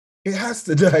 It has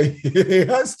to die. It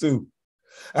has to.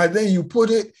 And then you put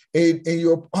it in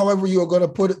your, however you're going to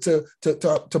put it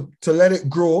to let it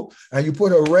grow. And you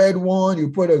put a red one, you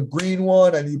put a green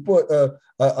one, and you put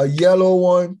a yellow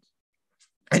one,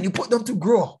 and you put them to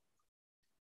grow.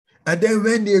 And then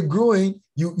when they're growing,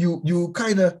 you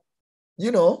kind of,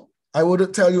 you know, I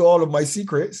wouldn't tell you all of my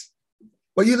secrets,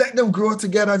 but you let them grow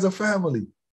together as a family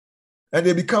and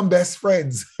they become best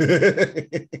friends.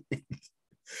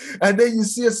 And then you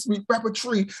see a sweet pepper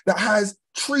tree that has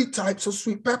 3 types of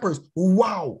sweet peppers.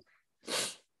 Wow.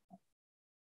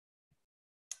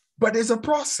 But there's a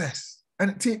process and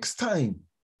it takes time.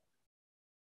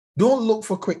 Don't look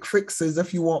for quick fixes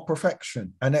if you want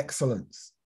perfection and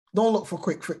excellence. Don't look for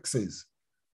quick fixes.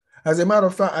 As a matter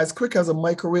of fact, as quick as a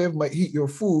microwave might heat your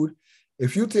food,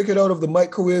 if you take it out of the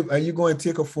microwave and you go and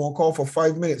take a phone call for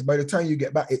 5 minutes, by the time you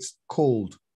get back, it's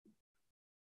cold.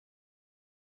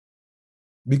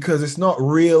 Because it's not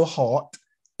real hot,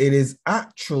 it is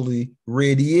actually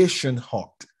radiation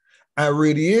hot. And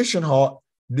radiation hot,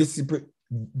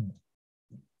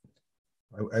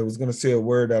 I was going to say a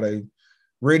word that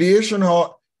radiation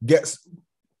hot gets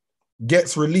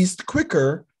released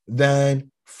quicker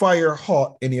than fire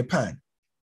hot in your pan.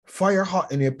 Fire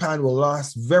hot in your pan will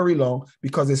last very long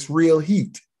because it's real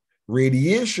heat.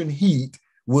 Radiation heat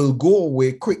will go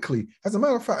away quickly. As a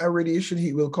matter of fact, radiation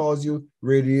heat will cause you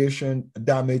radiation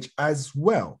damage as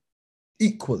well,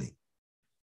 equally.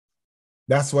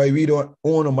 That's why we don't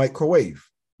own a microwave,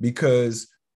 because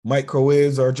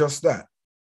microwaves are just that,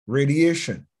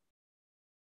 radiation.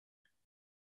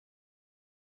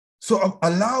 So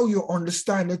allow your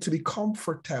understanding to be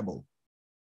comfortable.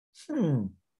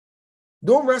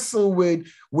 Don't wrestle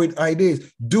with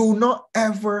ideas. Do not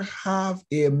ever have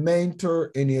a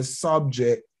mentor in a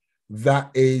subject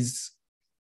that is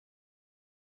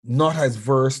not as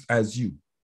versed as you.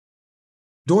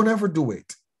 Don't ever do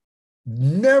it.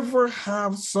 Never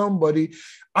have somebody.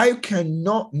 I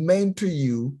cannot mentor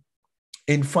you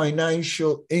in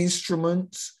financial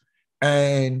instruments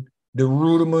and the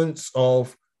rudiments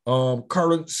of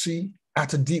currency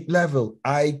at a deep level.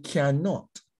 I cannot.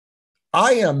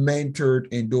 I am mentored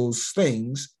in those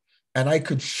things, and I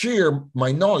could share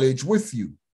my knowledge with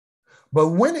you.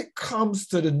 But when it comes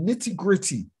to the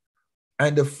nitty-gritty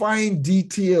and the fine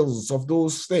details of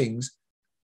those things,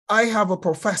 I have a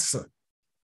professor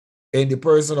in the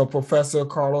person of Professor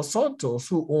Carlos Santos,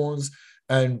 who owns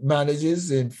and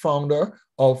manages and founder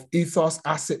of Ethos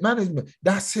Asset Management.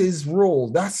 That's his role.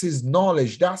 That's his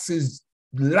knowledge. That's his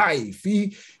life.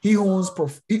 He owns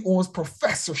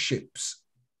professorships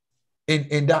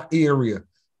in that area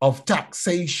of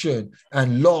taxation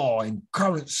and law and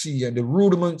currency and the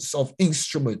rudiments of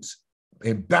instruments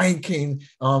and banking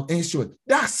instruments.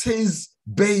 That's his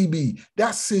baby.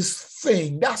 That's his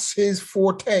thing. That's his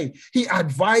forte. He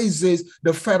advises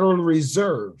the Federal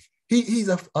Reserve. He's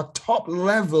a top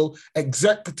level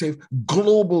executive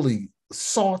globally,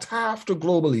 sought after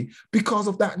globally because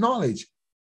of that knowledge.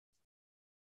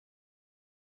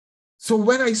 So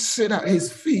when I sit at his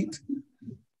feet,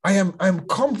 I'm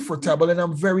comfortable and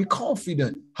I'm very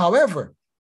confident. However,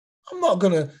 I'm not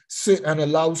going to sit and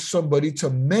allow somebody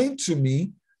to mentor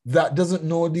me that doesn't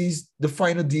know the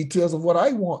finer details of what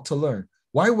I want to learn.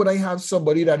 Why would I have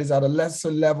somebody that is at a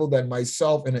lesser level than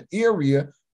myself in an area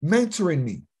mentoring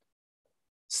me?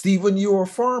 Stephen, you're a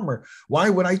farmer. Why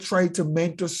would I try to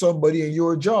mentor somebody in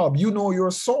your job? You know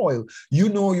your soil, you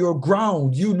know your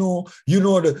ground, you know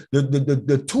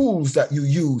the tools that you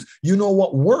use, you know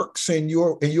what works in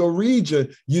your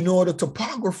region, you know the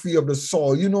topography of the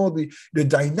soil, you know the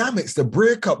dynamics, the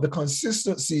breakup, the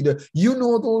consistency, you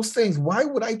know those things. Why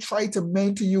would I try to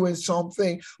mentor you in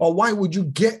something, or why would you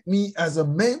get me as a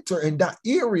mentor in that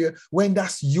area when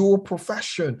that's your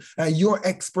profession and your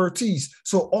expertise?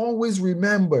 So always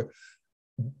remember,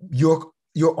 your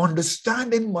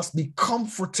understanding must be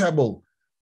comfortable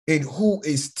in who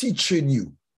is teaching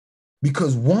you,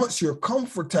 because once you're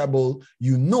comfortable,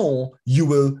 you know you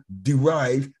will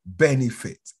derive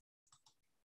benefit.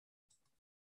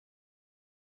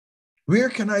 Where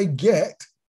can I get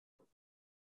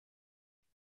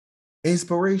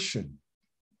inspiration?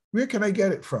 Where can I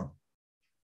get it from?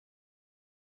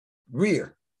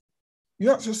 Where? You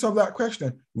ask yourself that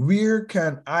question. Where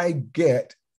can I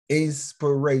get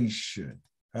inspiration?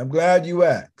 I'm glad you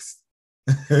asked.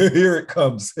 Here it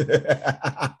comes.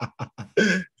 I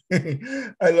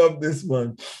love this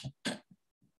one.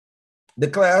 The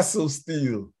class of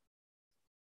Steele.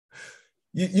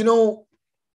 You know,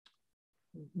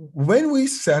 when we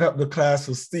set up the class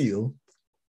of Steele,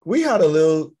 we had a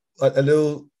little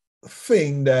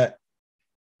thing that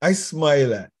I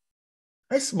smile at.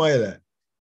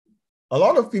 A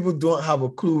lot of people don't have a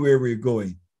clue where we're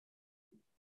going.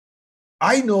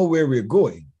 I know where we're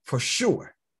going for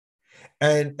sure.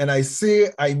 And I say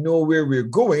I know where we're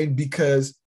going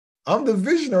because I'm the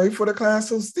visionary for the class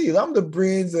of Steele. I'm the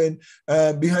brains and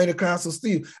behind the class of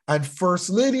Steele. And First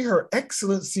Lady, Her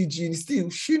Excellency Jean Steele,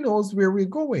 she knows where we're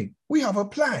going. We have a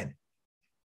plan.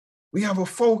 We have a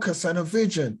focus and a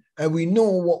vision, and we know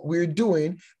what we're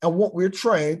doing and what we're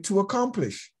trying to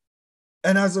accomplish.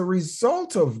 And as a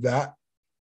result of that,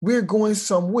 we're going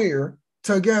somewhere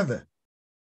together.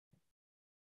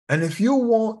 And if you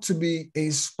want to be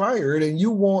inspired and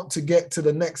you want to get to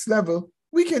the next level,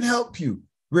 we can help you.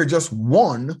 We're just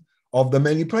one of the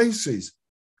many places.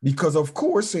 Because of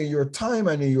course, in your time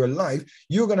and in your life,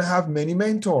 you're going to have many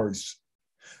mentors.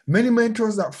 Many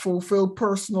mentors that fulfill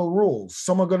personal roles.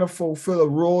 Some are going to fulfill a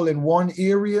role in one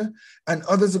area, and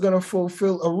others are going to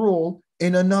fulfill a role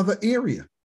in another area.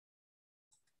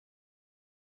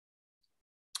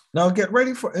 Now get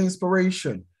ready for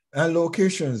inspiration and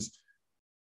locations.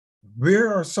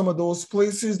 Where are some of those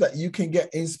places that you can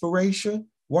get inspiration?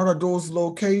 What are those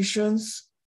locations?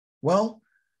 Well,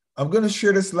 I'm going to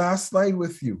share this last slide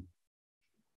with you.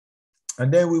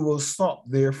 And then we will stop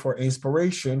there for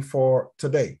inspiration for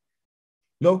today.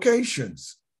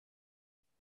 Locations,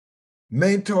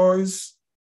 mentors,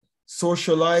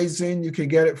 socializing. You can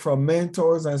get it from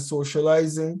mentors and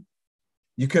socializing.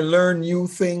 You can learn new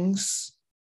things.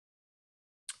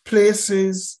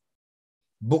 Places,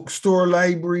 bookstore,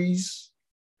 libraries,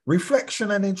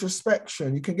 reflection and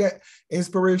introspection. You can get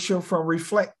inspiration from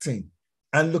reflecting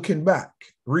and looking back,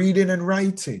 reading and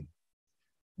writing,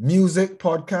 music,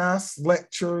 podcasts,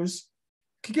 lectures.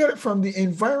 You can get it from the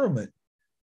environment.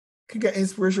 You can get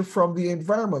inspiration from the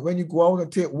environment. When you go out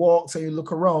and take walks and you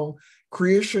look around,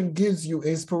 creation gives you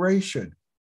inspiration.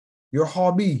 Your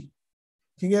hobby.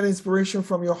 You can get inspiration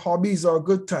from your hobbies or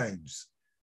good times.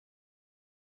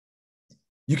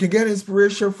 You can get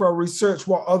inspiration from research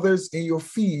what others in your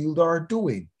field are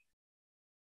doing.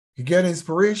 You get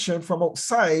inspiration from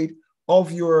outside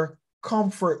of your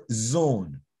comfort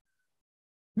zone.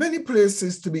 Many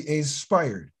places to be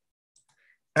inspired.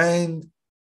 And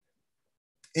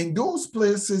in those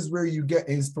places where you get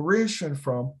inspiration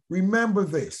from, remember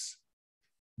this: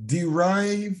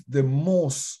 derive the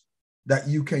most that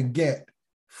you can get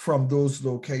from those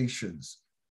locations.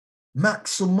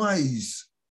 Maximize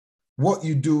what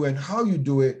you do and how you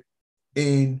do it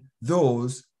in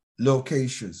those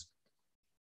locations.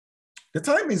 The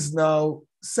time is now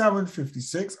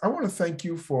 7:56. I want to thank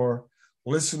you for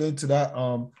listening to that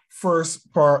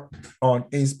first part on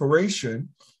inspiration.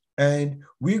 And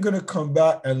we're going to come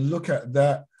back and look at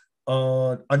that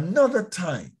another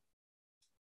time.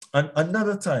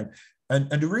 Another time. And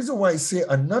the reason why I say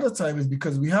another time is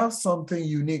because we have something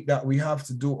unique that we have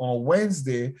to do on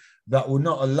Wednesday that will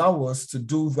not allow us to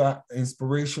do that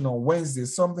inspiration on Wednesday.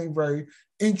 Something very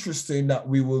interesting that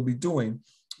we will be doing.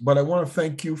 But I want to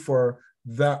thank you for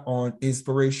that on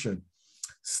inspiration.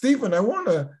 Stephen, I want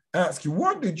to ask you,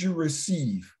 what did you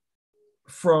receive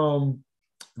from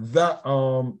that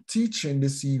teaching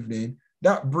this evening,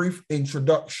 that brief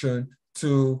introduction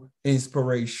to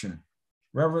inspiration?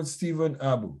 Reverend Stephen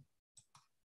Abu.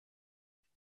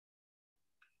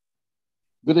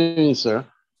 Good evening, sir.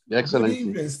 Your Excellency. Good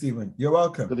evening, Stephen. You're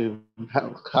welcome. Good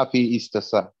evening. Happy Easter,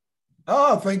 sir.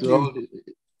 Oh, thank you.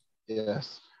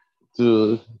 Yes.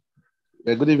 Good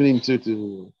evening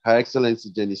to Her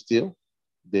Excellency Jenny Steele,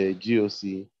 the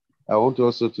GOC. I want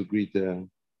also to greet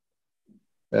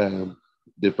the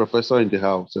professor in the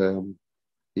house,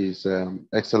 His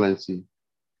Excellency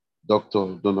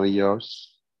Dr. Donoyers,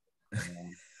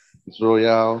 His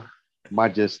Royal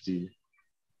Majesty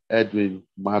Edwin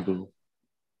Madu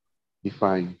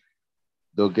Ifeanyi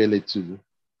Dogeletu.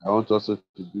 I want also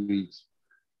to greet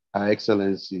Her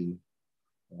Excellency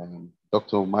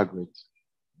Dr. Margaret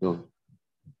Dole.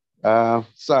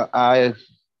 So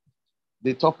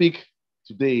the topic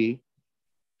today,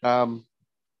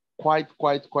 quite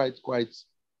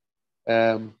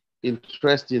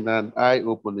interesting and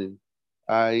eye-opening.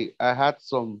 I had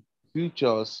some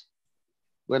futures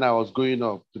when I was growing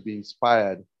up to be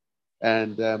inspired,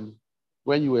 and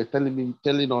when you were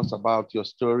telling us about your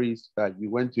stories that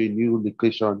you went to a new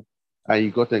location and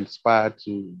you got inspired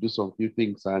to do some few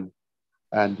things,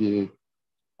 and you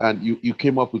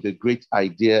came up with a great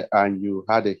idea and you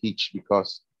had a hitch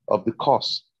because of the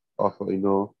cost of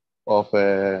of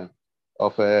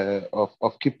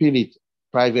keeping it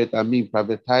private. I mean,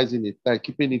 privatizing it, like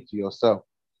keeping it to yourself.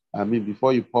 I mean,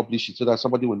 before you publish it so that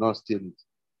somebody will not steal it,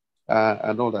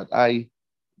 and all that.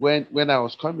 When I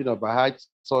was coming up, I had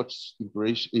such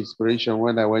inspiration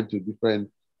when I went to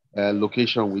different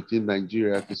locations within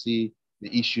Nigeria to see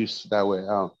the issues that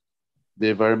were the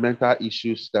environmental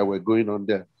issues that were going on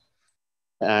there.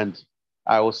 And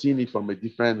I was seeing it from a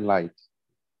different light.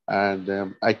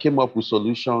 And I came up with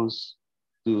solutions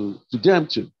to them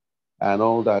too, and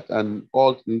all that, and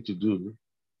all things to do.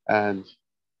 And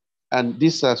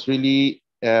this has really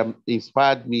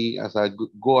inspired me as I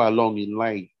go along in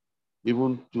life,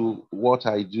 even to what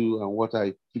I do and what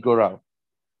I figure out,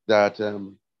 that,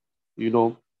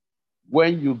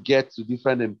 when you get to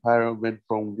different environment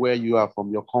from where you are,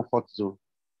 from your comfort zone,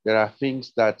 there are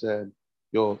things that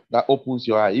that opens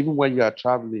your eye. Even when you are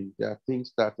traveling, there are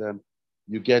things that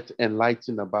you get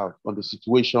enlightened about on the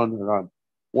situation around.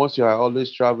 Once you are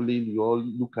always traveling, you all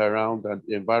look around at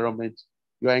the environment,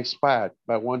 you are inspired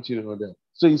by one thing or another.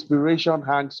 So inspiration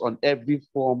hangs on every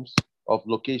forms of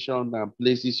location and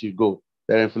places you go.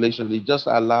 The inflation, they just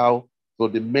allow for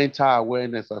the mental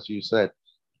awareness, as you said,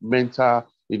 mental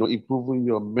improving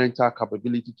your mental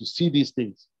capability to see these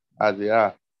things as they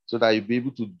are, so that you'll be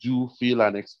able to do, feel,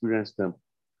 and experience them.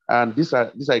 And these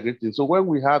are great things. So when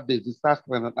we have this, it starts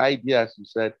with an idea, as you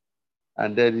said,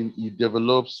 and then it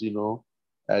develops,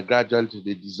 gradually to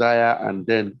the desire, and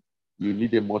then you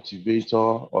need a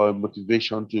motivator or a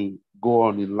motivation to go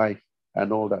on in life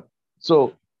and all that.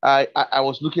 So I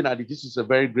was looking at it. This is a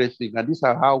very great thing, and these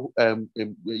are how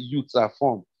youths are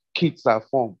formed, kids are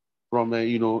formed from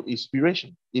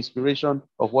inspiration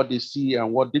of what they see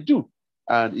and what they do,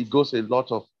 and it goes a lot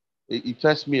of. It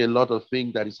tells me a lot of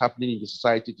things that is happening in the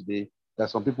society today. That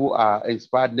some people are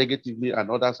inspired negatively, and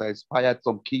others are inspired.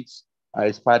 Some kids are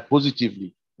inspired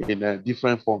positively in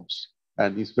different forms,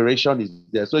 and inspiration is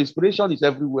there. So inspiration is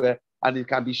everywhere, and it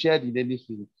can be shared in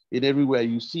anything, in everywhere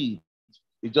you see it.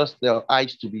 It's just their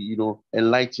eyes to be,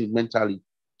 enlightened mentally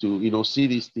to, see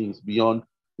these things beyond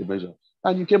the measure.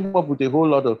 And you came up with a whole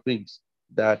lot of things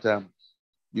that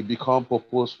you become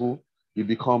purposeful, you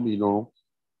become,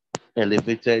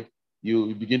 elevated,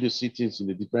 you begin to see things in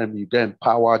a different, you get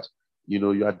empowered,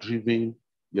 you are driven,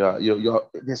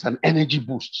 there's an energy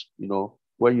boost,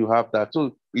 when you have that.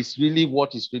 So it's really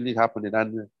what is really happening.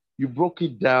 And you broke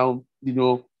it down,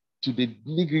 to the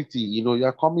nitty-gritty,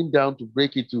 you're coming down to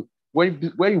break it to when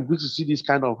you get to see these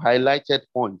kind of highlighted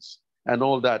points and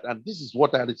all that. And this is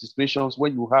what are the situations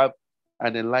when you have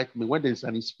an enlightenment, when there's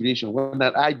an inspiration, when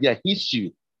an idea hits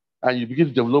you and you begin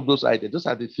to develop those ideas. Those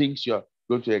are the things you're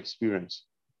going to experience.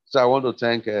 So I want to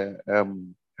thank Her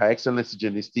Excellency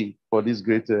Jenny Steele for this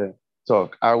great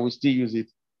talk. I will still use it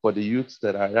for the youths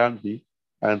that are around me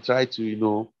and try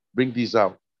to, bring this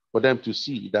out for them to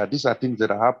see that these are things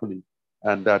that are happening,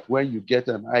 and that when you get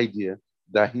an idea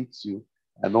that hits you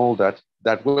and all that,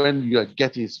 that when you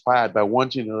get inspired by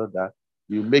wanting all that,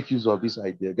 you make use of this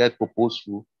idea, get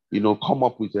purposeful, come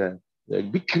up with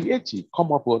be creative,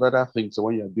 come up with other things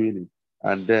when you're doing it,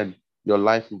 and then your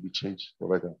life will be changed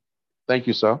forever. Thank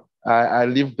you, sir. I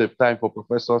leave the time for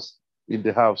professors in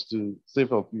the house to say a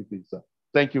few things, sir.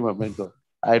 Thank you, my mentor.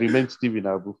 I remain Stephen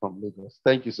Abu from Lagos.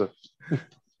 Thank you, sir.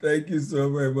 Thank you so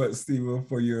very much, Stephen,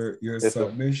 for your yes,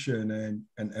 submission.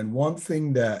 And one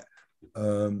thing that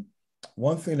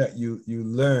you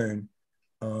learned,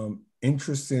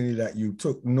 interestingly, that you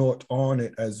took note on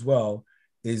it as well,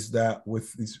 is that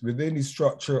within the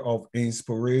structure of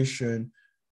inspiration,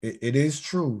 it is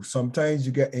true. Sometimes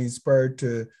you get inspired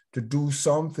to do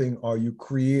something, or you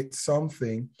create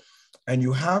something, and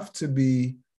you have to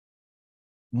be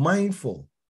mindful,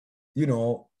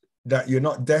 that you're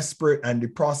not desperate, and the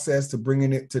process to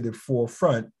bringing it to the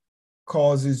forefront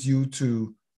causes you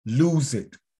to lose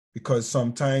it, because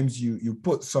sometimes you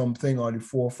put something on the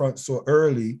forefront so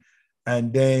early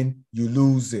and then you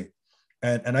lose it.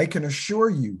 And I can assure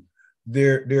you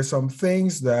there's some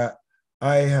things that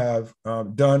I have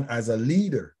done as a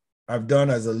leader. I've done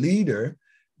as a leader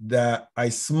that I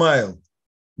smile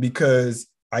because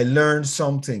I learned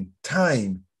something.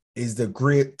 Time is the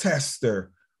great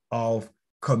tester of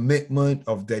commitment,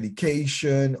 of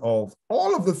dedication, of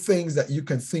all of the things that you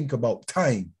can think about.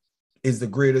 Time is the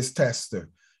greatest tester.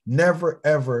 Never,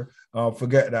 ever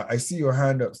forget that. I see your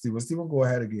hand up, Stephen. Stephen, go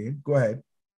ahead again. Go ahead.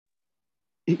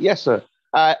 Yes, sir.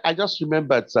 I just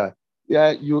remembered, sir.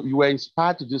 Yeah, you were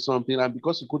inspired to do something, and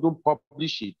because you couldn't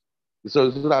publish it, so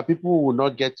that people will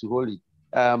not get to hold it.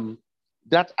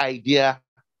 That idea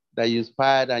that you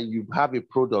inspired, and you have a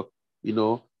product,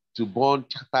 to burn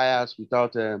tires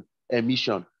without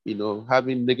emission,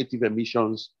 having negative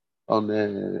emissions on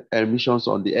the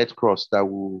earth crust that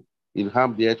will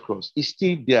harm the earth crust, is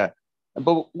still there.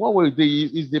 But what we'll do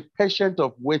is the patient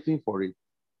of waiting for it.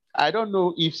 I don't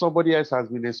know if somebody else has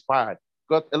been inspired,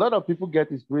 because a lot of people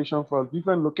get inspiration from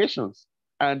different locations,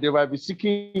 and they might be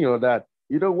seeking or that.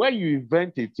 When you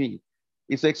invent a thing,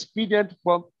 it's expedient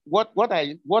from what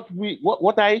I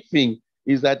think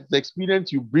is that it's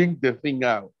expedient you bring the thing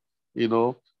out.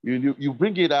 You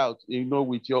bring it out,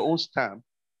 with your own stamp,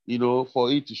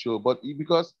 for it to show. But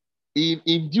because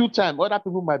in due time, other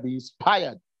people might be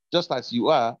inspired, just as you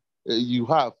have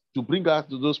to bring out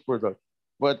to those products.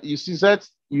 But you see that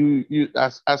you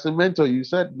as a mentor, you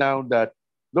said now that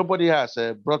nobody has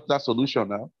brought that solution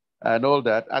now and all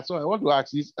that. And so I want to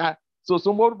ask this: so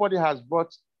somebody has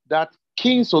brought that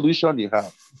key solution you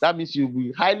have. That means you'll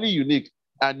be highly unique,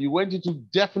 and you went into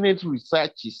definite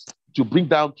researches to bring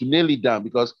down, to nail it down,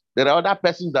 because there are other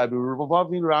persons that will be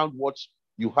revolving around what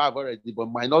you have already, but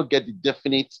might not get the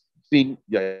definite thing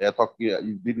you're talking.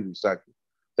 You did research.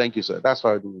 Thank you, sir. That's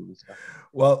why I do this.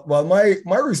 Well,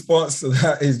 my response to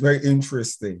that is very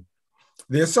interesting.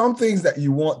 There's some things that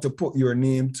you want to put your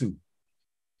name to.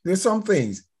 There's some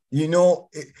things. You know,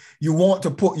 you want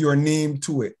to put your name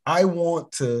to it. I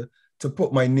want to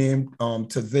put my name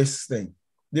to this thing.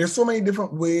 There's so many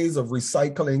different ways of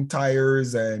recycling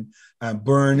tires and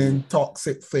burning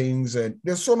toxic things. And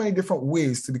there's so many different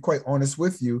ways, to be quite honest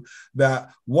with you, that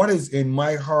what is in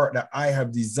my heart that I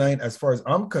have designed, as far as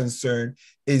I'm concerned,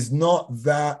 is not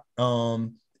that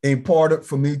important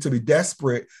for me to be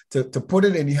desperate to put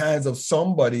it in the hands of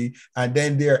somebody and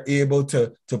then they're able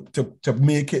to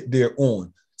make it their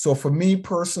own. So for me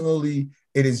personally,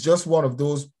 it is just one of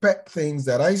those pet things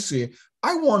that I say,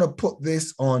 I want to put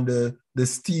this on the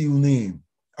Steele name.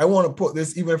 I want to put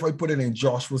this, even if I put it in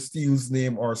Joshua Steele's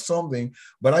name or something,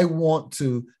 but I want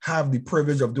to have the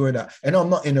privilege of doing that. And I'm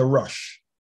not in a rush.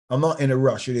 I'm not in a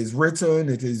rush. It is written,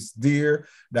 it is there,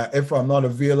 that if I'm not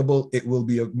available, it will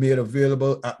be made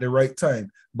available at the right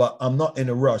time. But I'm not in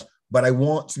a rush. But I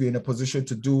want to be in a position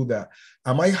to do that.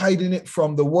 Am I hiding it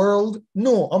from the world?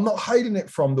 No, I'm not hiding it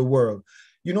from the world.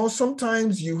 You know,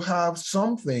 sometimes you have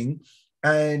something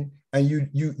and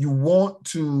you want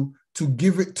to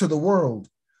give it to the world.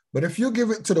 But if you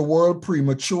give it to the world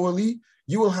prematurely,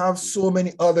 you will have so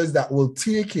many others that will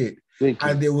take it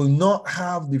and they will not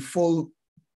have the full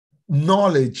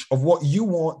knowledge of what you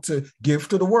want to give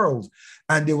to the world.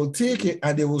 And they will take it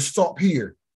and they will stop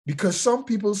here. Because some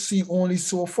people see only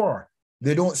so far.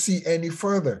 They don't see any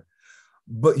further.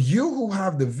 But you who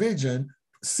have the vision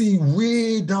see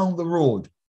way down the road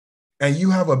and you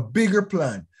have a bigger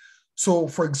plan. So,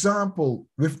 for example,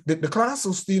 with the class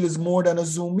of Steele is more than a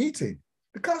Zoom meeting.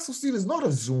 The class of Steele is not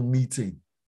a Zoom meeting.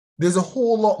 There's a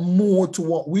whole lot more to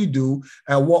what we do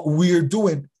and what we're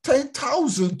doing,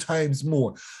 10,000 times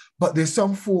more. But there's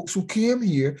some folks who came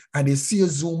here and they see a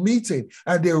Zoom meeting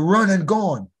and they run and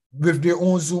gone with their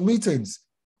own Zoom meetings.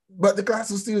 But the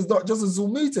class of Steele is not just a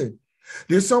Zoom meeting.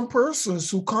 There's some persons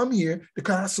who come here, the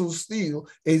class of Steele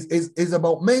is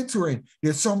about mentoring.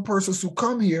 There's some persons who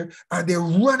come here and they're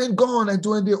running gone and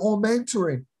doing their own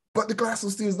mentoring. But the class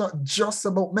of Steele is not just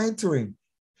about mentoring.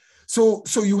 So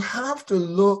you have to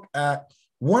look at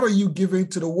what are you giving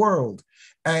to the world?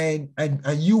 And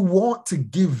you want to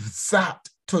give that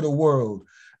to the world.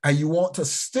 And you want to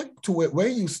stick to it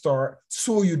when you start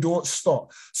so you don't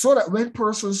stop. So that when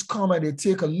persons come and they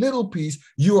take a little piece,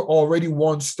 you're already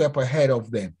one step ahead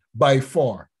of them by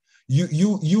far.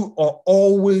 You are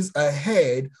always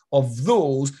ahead of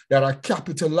those that are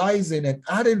capitalizing and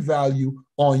adding value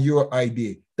on your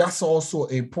idea. That's also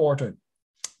important.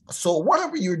 So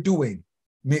whatever you're doing,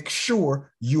 make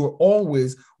sure you're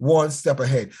always one step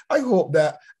ahead. I hope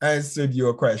that answered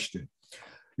your question.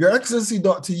 Your Excellency,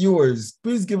 Dr. Ewers,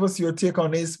 please give us your take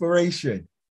on inspiration.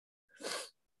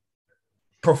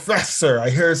 Professor, I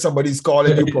hear somebody's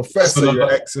calling you Professor,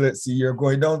 Your Excellency. You're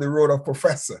going down the road of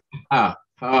Professor.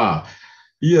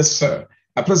 Yes, sir.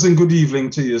 A pleasant good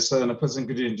evening to you, sir, and a pleasant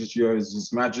good evening to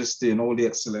His Majesty and all the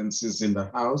excellencies in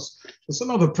the house. It's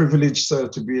another privilege, sir,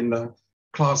 to be in the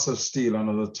class of Steele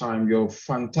another time, your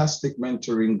fantastic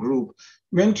mentoring group,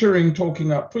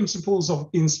 talking about principles of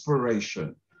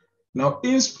inspiration. Now,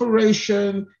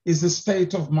 inspiration is a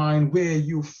state of mind where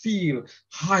you feel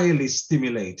highly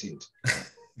stimulated.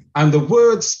 And the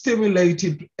word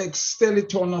stimulated, extend it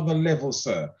to another level,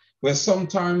 sir, where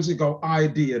sometimes you got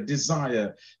idea,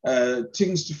 desire,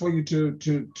 things for you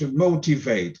to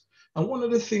motivate. And one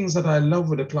of the things that I love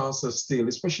with the class of Steele,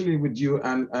 especially with you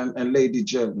and Lady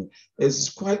Journey, is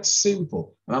quite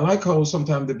simple. And I like how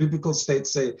sometimes the biblical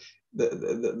states say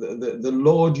the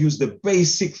Lord used the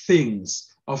basic things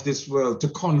of this world to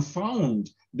confound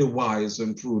the wise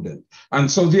and prudent. And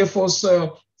so therefore, sir,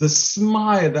 the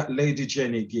smile that Lady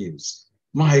Jenny gives,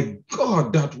 my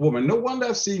God, that woman, no wonder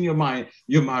I've seen you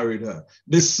married her.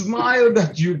 The smile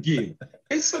that you give,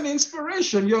 it's an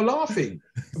inspiration. You're laughing,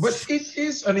 but it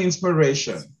is an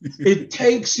inspiration. It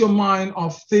takes your mind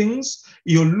off things.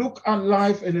 You look at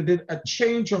life and a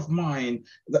change of mind,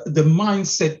 the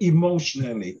mindset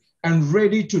emotionally, and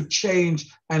ready to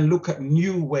change and look at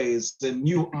new ways and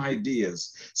new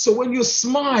ideas. So when you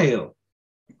smile,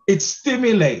 it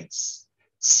stimulates.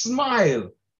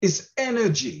 Smile is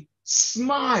energy.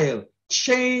 Smile,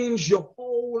 change your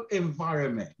whole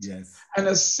environment. Yes. And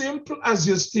as simple as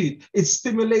your speak, it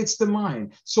stimulates the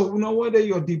mind. So whether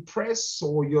you're depressed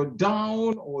or you're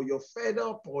down or you're fed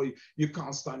up or you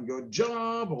can't stand your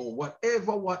job or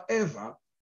whatever,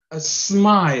 a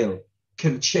smile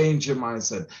can change your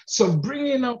mindset. So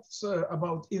bringing up, sir,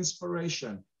 about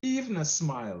inspiration, even a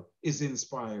smile is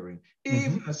inspiring.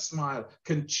 Even a smile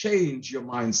can change your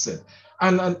mindset.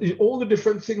 And all the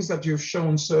different things that you've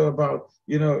shown, sir, about,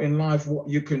 in life, what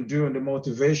you can do and the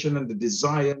motivation and the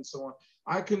desire and so on.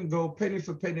 I can go penny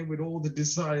for penny with all the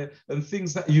desire and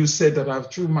things that you said that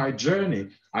I've through my journey,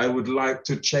 I would like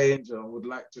to change or would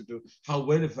like to do.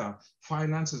 However,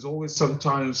 finance is always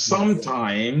sometimes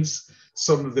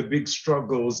some of the big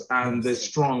struggles and the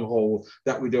stronghold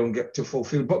that we don't get to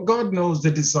fulfill. But God knows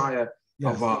the desire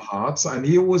of our hearts, and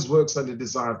he always works on the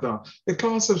desire of God. The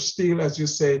class of Steele, as you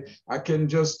say, I can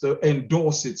just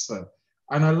endorse it, sir.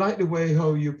 And I like the way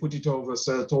how you put it over,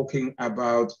 sir, talking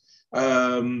about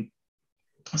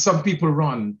some people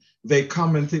run, they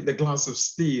come and think the glass of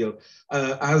Steele.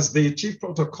 As the chief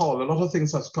protocol, a lot of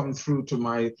things has come through to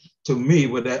me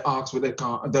where they ask, where they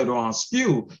don't ask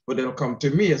you, but they'll come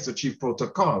to me as the chief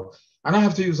protocol. And I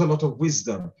have to use a lot of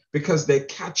wisdom because they're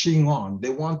catching on. They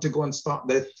want to go and start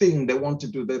their thing. They want to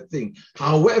do their thing.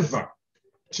 However,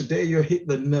 today you hit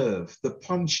the nerve, the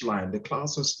punchline. The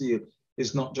class of Steele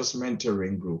is not just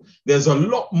mentoring group. There's a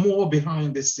lot more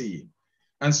behind the scene.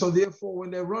 And so therefore,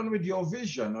 when they run with your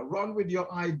vision or run with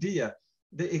your idea,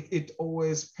 it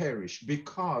always perish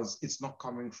because it's not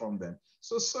coming from them.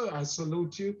 So, sir, I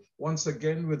salute you once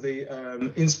again with the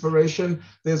inspiration.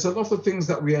 There's a lot of things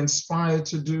that we are inspired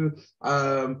to do.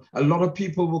 A lot of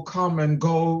people will come and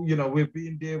go, you know, we've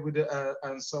been there with it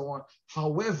and so on.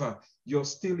 However, you're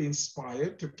still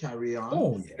inspired to carry on.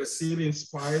 Oh, yes. You're still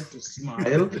inspired to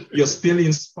smile. You're still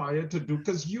inspired to do,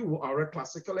 because you are a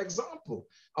classical example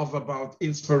of about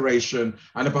inspiration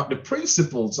and about the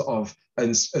principles of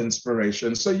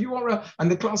inspiration. So you are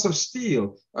and the class of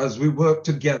Steele, as we work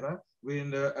together, we're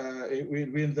in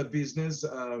the business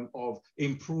of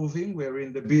improving. We're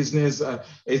in the business.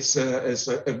 It's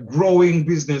a growing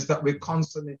business that we're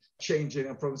constantly changing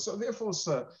and improving. So therefore,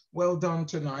 sir, well done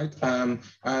tonight,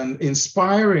 and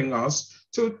inspiring us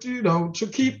to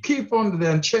keep on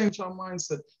there and change our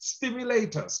mindset,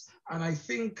 stimulate us. And I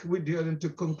think we're going to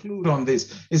conclude on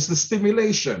this. It's the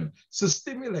stimulation. So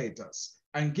stimulate us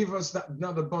and give us that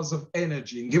another buzz of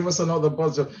energy and give us another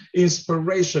buzz of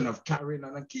inspiration of carrying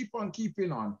on and keep on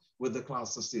keeping on with the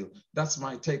class of Steele. That's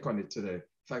my take on it today.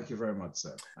 Thank you very much,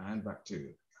 sir. I hand back to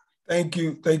you. Thank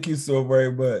you. Thank you so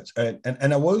very much.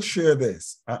 And I will share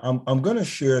this. I'm going to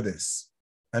share this.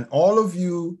 And all of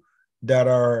you that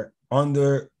are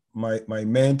under my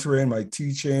mentoring, my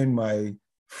teaching, my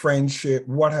friendship,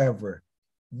 whatever,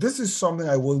 this is something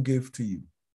I will give to you.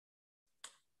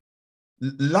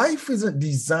 Life isn't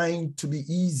designed to be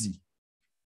easy.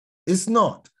 It's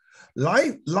not.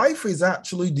 Life is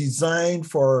actually designed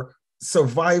for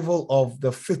survival of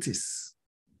the fittest.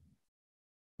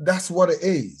 That's what it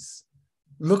is.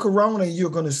 Look around and you're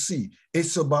going to see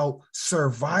it's about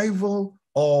survival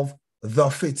of the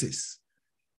fittest.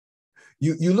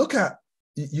 You look at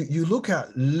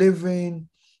living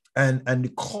and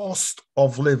the cost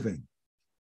of living.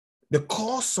 The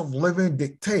cost of living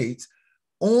dictates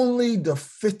only the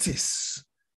fittest,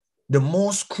 the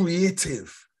most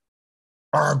creative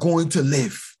are going to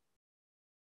live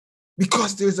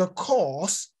because there's a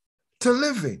cost to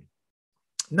living.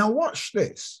 Now watch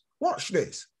this. Watch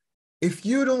this. If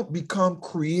you don't become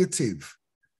creative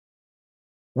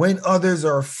when others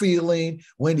are failing,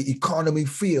 when the economy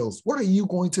fails, what are you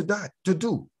going to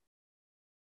do?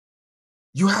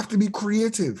 You have to be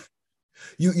creative.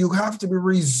 You have to be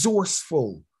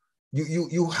resourceful.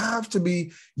 You have to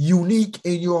be unique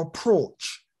in your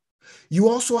approach. You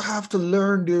also have to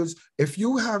learn this. If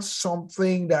you have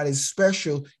something that is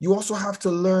special, you also have to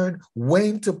learn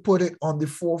when to put it on the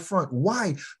forefront.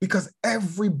 Why? Because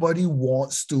everybody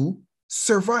wants to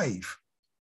survive.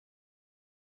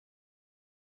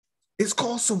 It's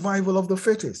called survival of the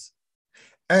fittest.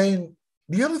 And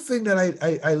the other thing that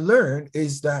I learned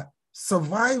is that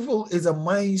survival is a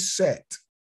mindset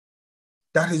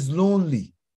that is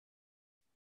lonely.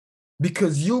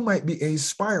 Because you might be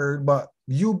inspired, but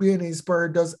you being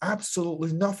inspired does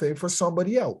absolutely nothing for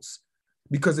somebody else.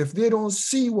 Because if they don't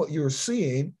see what you're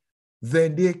seeing,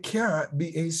 then they can't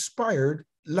be inspired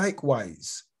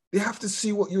likewise. They have to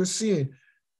see what you're seeing,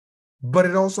 but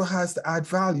it also has to add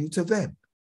value to them.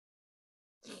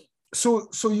 So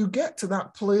you get to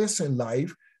that place in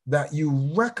life that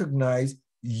you recognize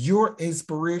your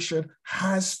inspiration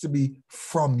has to be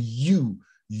from you,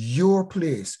 your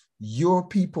place, your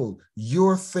people,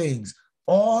 your things,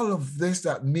 all of this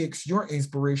that makes your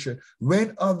inspiration.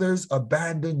 When others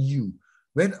abandon you,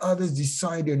 when others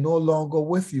decide they're no longer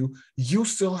with you, you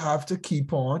still have to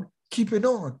keep on keeping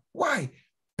on. Why?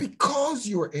 Because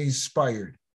you're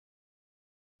inspired.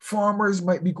 Farmers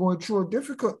might be going through a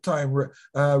difficult time,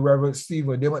 Reverend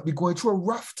Stephen. They might be going through a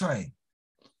rough time.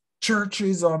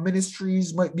 Churches or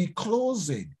ministries might be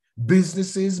closing.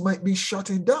 Businesses might be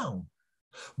shutting down.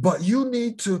 But you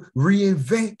need to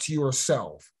reinvent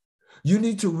yourself. You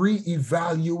need to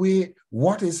reevaluate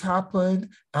what has happened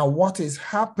and what is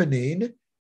happening.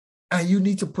 And you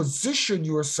need to position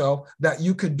yourself that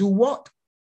you can do what?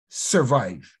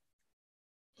 Survive.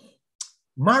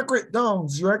 Margaret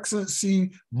Downs, Your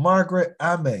Excellency Margaret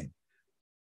Ahmed.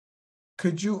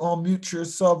 Could you unmute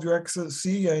yourself, Your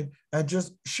Excellency, and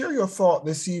just share your thought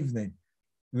this evening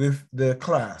with the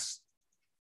class?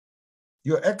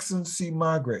 Your Excellency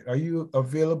Margaret, are you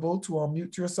available to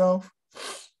unmute yourself?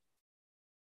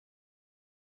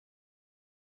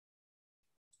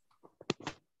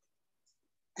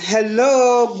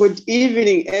 Hello, good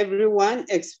evening, everyone,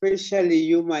 especially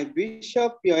you, my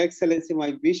bishop, Your Excellency,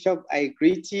 my bishop. I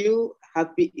greet you.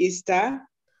 Happy Easter.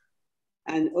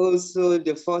 And also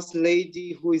the First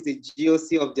Lady, who is the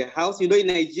GOC of the house. You know, in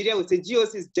Nigeria, we say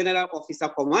GOC is General Officer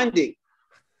Commanding.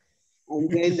 And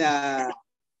then I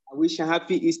wish a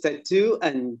happy Easter too.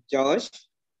 And Josh,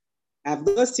 I've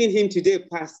not seen him today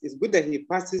pass. It's good that he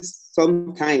passes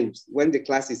sometimes when the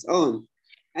class is on.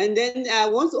 And then I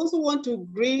also want to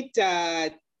greet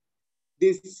the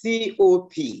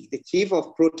COP, the Chief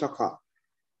of Protocol,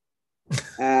 His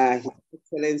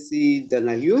Excellency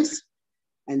Donalius,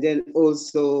 and then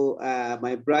also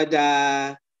my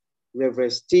brother,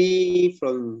 Reverend Steele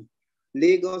from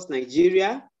Lagos,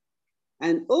 Nigeria,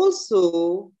 and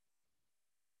also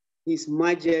His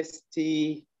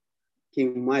Majesty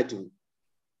King Madu.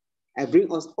 I bring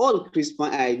us all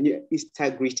Christmas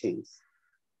Easter greetings.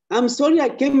 I'm sorry I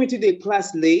came into the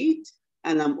class late,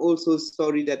 and I'm also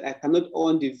sorry that I cannot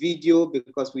on the video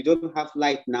because we don't have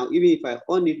light now. Even if I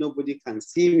on it, nobody can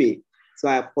see me. So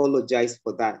I apologize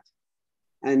for that.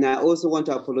 And I also want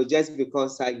to apologize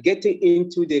because getting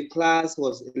into the class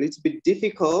was a little bit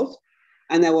difficult,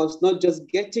 and I was not just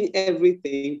getting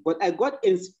everything, but I got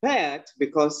inspired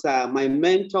because my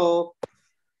mentor,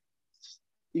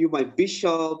 you, my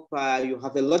bishop, you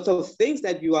have a lot of things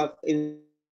that you have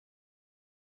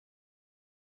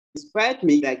inspired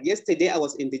me. Like yesterday, I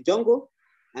was in the jungle,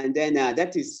 and then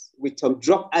that is with some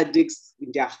drug addicts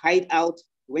in their hideout.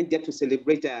 Went there to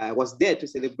celebrate. I was there to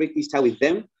celebrate Easter with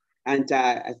them, and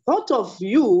I thought of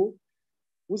you,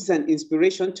 which is an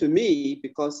inspiration to me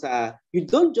because you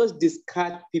don't just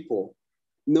discard people,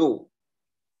 no.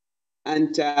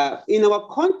 And in our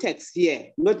context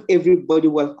here, not everybody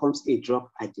welcomes a drug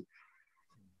addict.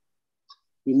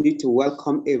 You need to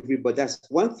welcome everybody. That's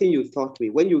one thing you taught me.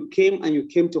 When you came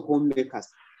to Homemakers,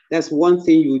 that's one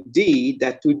thing you did,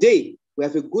 that today we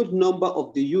have a good number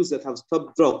of the youth that have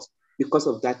stopped drugs because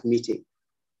of that meeting.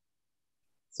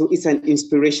 So it's an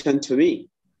inspiration to me.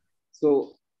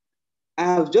 So I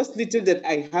have just little that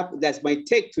I have, that's my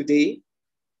take today,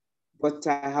 but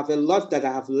I have a lot that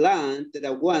I have learned that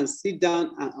I go and sit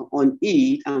down on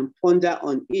it and ponder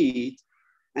on it.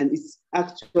 And it's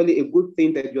actually a good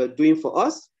thing that you are doing for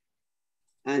us,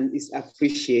 and it's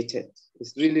appreciated.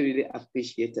 It's really, really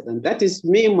appreciated. And that is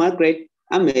me, Margaret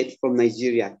Ahmed from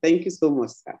Nigeria. Thank you so much,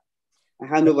 sir. I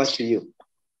hand over to you.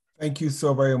 Thank you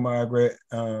so very much, Margaret.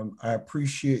 I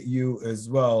appreciate you as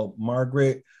well.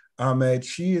 Margaret Ahmed,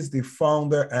 she is the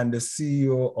founder and the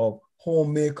CEO of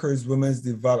Homemakers Women's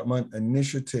Development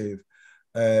Initiative,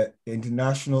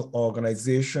 international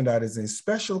organization that is in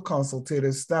special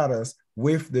consultative status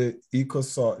with the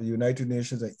ECOSOC, the United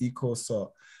Nations and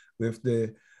ECOSOC, with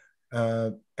the,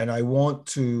 and I want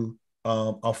to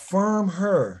affirm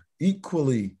her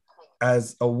equally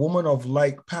as a woman of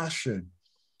like passion.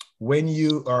 When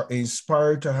you are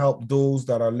inspired to help those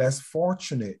that are less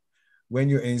fortunate, when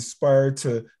you're inspired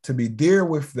to be there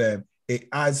with them, it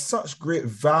adds such great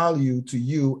value to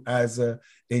you as an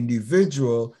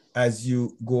individual as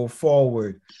you go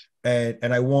forward.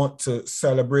 And I want to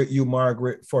celebrate you,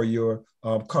 Margaret, for your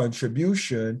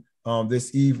contribution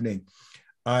this evening.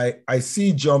 I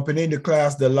see jumping into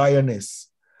class the Lioness.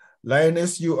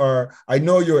 Lioness, you are, I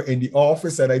know you're in the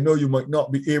office and I know you might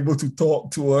not be able to talk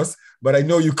to us, but I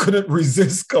know you couldn't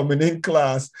resist coming in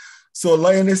class. So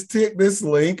Lioness, take this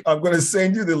link. I'm going to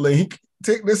send you the link.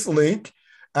 Take this link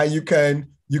and you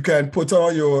can put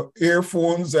on your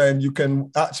earphones and you can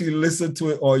actually listen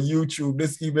to it on YouTube.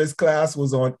 This evening's class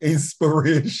was on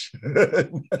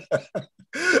inspiration.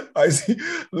 I see,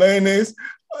 Lioness,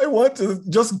 I want to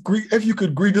just greet, if you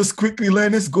could greet us quickly,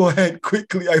 Lioness, go ahead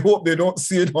quickly. I hope they don't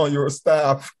see it on your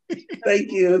staff.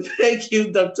 Thank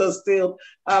you, Dr. Steele.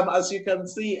 As you can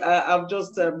see, I've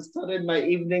just started my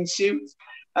evening shift,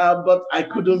 but I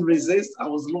couldn't resist. I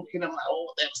was looking at my,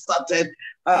 oh, they've started.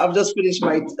 I've just finished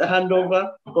my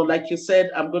handover, but like you said,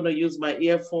 I'm going to use my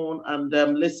earphone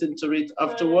and listen to it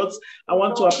afterwards. I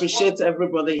want to appreciate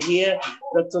everybody here.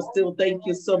 Dr. Steele, thank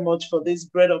you so much for this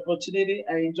great opportunity.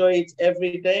 I enjoy it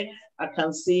every day. I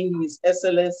can see His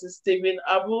Excellency Stephen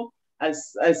Abu. I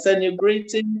send you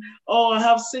greeting. Oh, I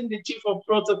have seen the Chief of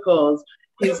Protocols,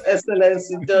 His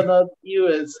Excellency Donald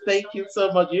US. Thank you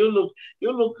so much. You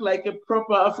look like a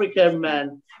proper African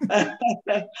man.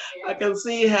 I can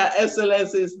see Her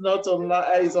Excellency is not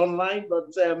online, is online, but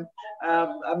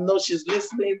I know she's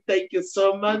listening. Thank you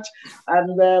so much.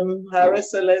 And Her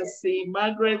Excellency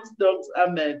Margaret Dr.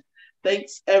 Ahmed.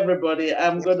 Thanks everybody.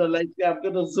 I'm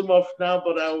gonna zoom off now,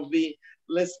 but I will be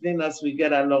listening as we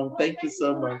get along. Thank you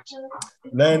so much.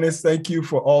 Lennis, thank you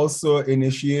for also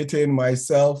initiating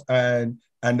myself and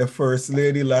the First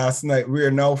Lady last night. We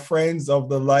are now friends of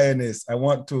the Lioness. I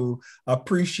want to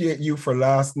appreciate you for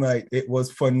last night. It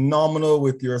was phenomenal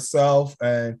with yourself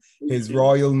and His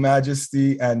Royal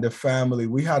Majesty and the family.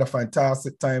 We had a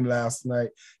fantastic time last night,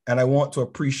 and I want to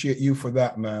appreciate you for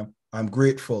that, ma'am. I'm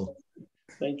grateful.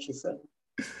 Thank you, sir.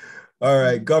 All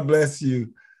right, God bless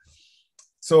you.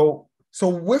 So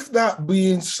with that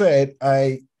being said,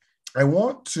 I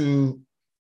want to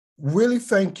really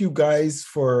thank you guys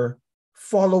for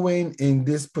following in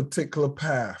this particular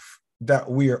path that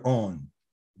we are on.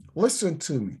 Listen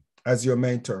to me as your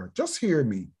mentor. Just hear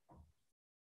me.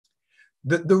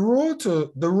 The road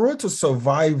to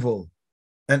survival,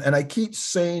 and I keep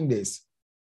saying this,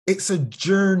 it's a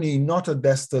journey, not a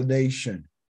destination.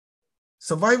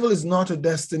 Survival is not a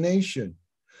destination.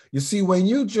 You see, when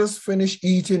you just finish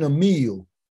eating a meal,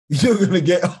 you're going to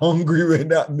get hungry when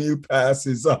that meal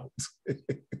passes out.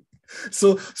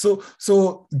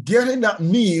 So getting that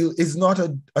meal is not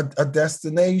a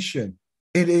destination.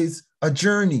 It is a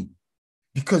journey,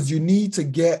 because you need to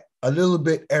get a little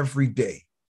bit every day.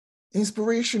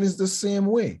 Inspiration is the same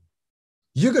way.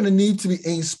 You're going to need to be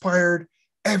inspired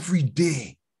every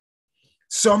day.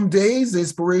 Some days the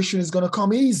inspiration is going to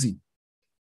come easy,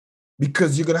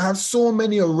 because you're going to have so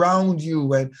many around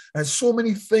you and so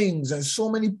many things and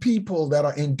so many people that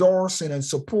are endorsing and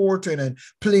supporting and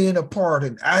playing a part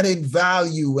and adding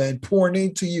value and pouring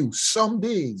into you some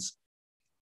days.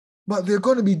 But there are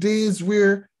going to be days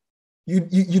where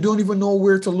you don't even know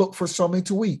where to look for something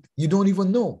to eat. You don't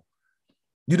even know.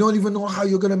 You don't even know how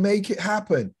you're going to make it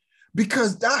happen,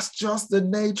 because that's just the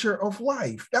nature of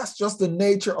life. That's just the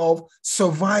nature of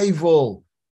survival.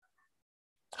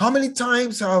 How many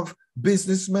times have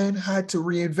businessmen had to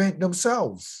reinvent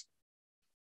themselves?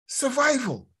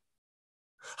 Survival.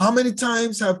 How many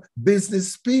times have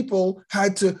business people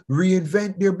had to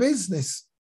reinvent their business?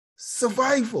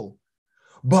 Survival.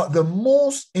 But the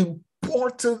most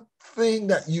important thing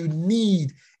that you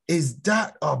need is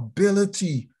that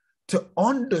ability to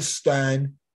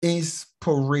understand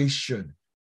inspiration.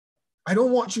 I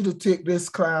don't want you to take this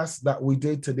class that we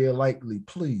did today lightly.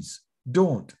 Please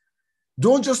don't.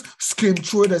 Don't just skim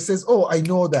through it and says, oh, I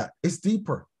know that. It's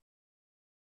deeper.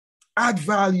 Add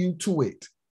value to it.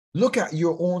 Look at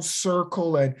your own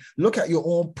circle and look at your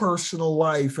own personal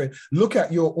life and look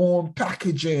at your own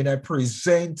packaging and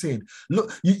presenting.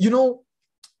 Look, you know,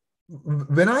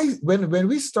 when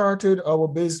we started our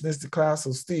business, the Class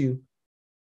of Steele,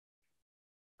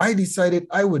 I decided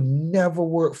I would never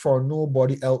work for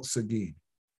nobody else again.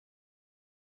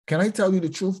 Can I tell you the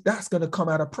truth? That's going to come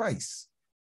at a price.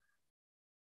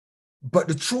 But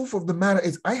the truth of the matter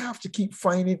is I have to keep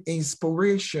finding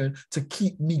inspiration to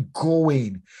keep me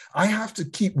going. I have to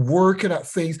keep working at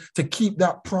things to keep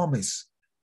that promise.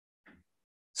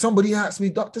 Somebody asked me,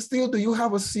 Dr. Steele, do you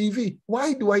have a CV?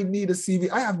 Why do I need a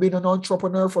CV? I have been an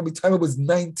entrepreneur from the time I was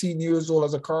 19 years old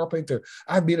as a carpenter.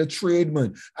 I've been a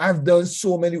tradesman. I've done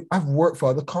so many, I've worked for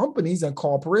other companies and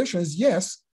corporations,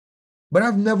 yes, but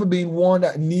I've never been one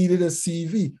that needed a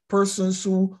CV. Persons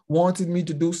who wanted me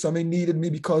to do something needed me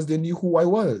because they knew who I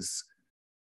was.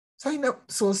 So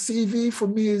a CV for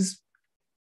me is,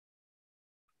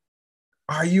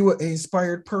 are you an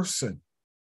inspired person?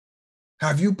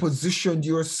 Have you positioned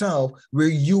yourself where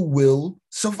you will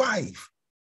survive?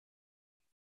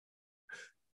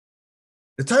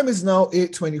 The time is now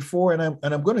 8:24,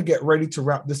 and I'm going to get ready to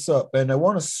wrap this up. And I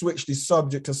want to switch the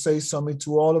subject to say something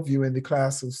to all of you in the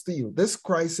Class of Steele. This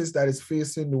crisis that is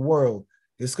facing the world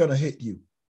is going to hit you.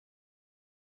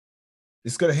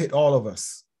 It's going to hit all of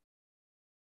us.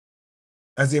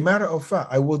 As a matter of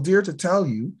fact, I will dare to tell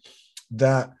you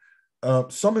that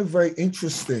something very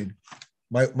interesting.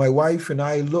 My wife and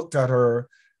I looked at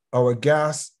our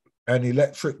gas and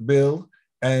electric bill,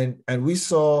 and we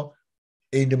saw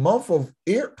in the month of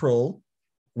April,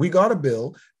 we got a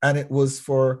bill, and it was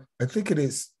for, I think it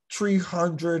is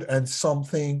 300 and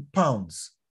something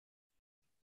pounds.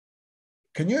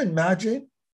 Can you imagine?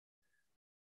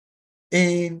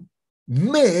 In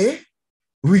May,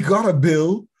 we got a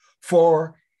bill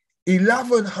for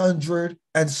 1,100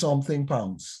 and something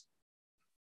pounds.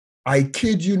 I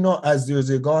kid you not, as there's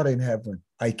a God in heaven.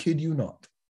 I kid you not.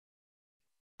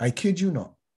 I kid you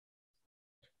not.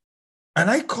 And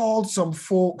I called some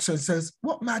folks and says,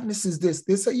 what madness is this?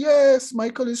 They say, yes,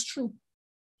 Michael, it's true.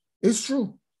 It's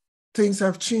true. Things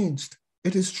have changed.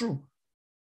 It is true.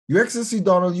 Your Excellency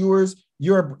Donald Ewers,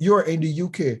 you're in the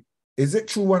UK. Is it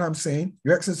true what I'm saying?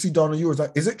 Your Excellency Donald Ewers,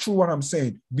 is it true what I'm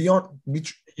saying?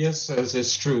 Yes, sir,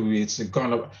 it's true. It's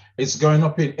going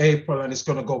up in April and it's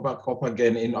going to go back up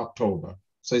again in October.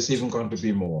 So it's even going to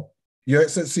be more. Your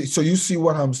Excellency, so you see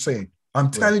what I'm saying. I'm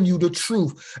telling you the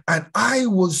truth. And I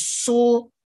was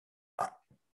so,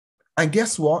 and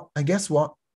guess what? And guess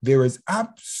what? There is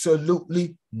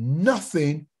absolutely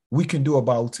nothing we can do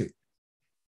about it.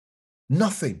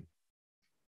 Nothing.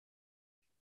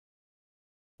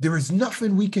 There is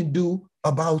nothing we can do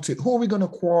about it. Who are we going to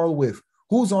quarrel with?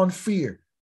 Who's on fear?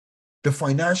 The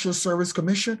Financial Service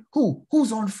Commission?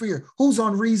 Who's on fear? Who's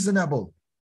unreasonable?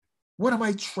 What am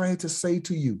I trying to say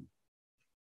to you?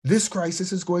 This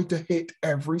crisis is going to hit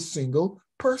every single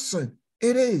person.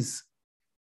 It is.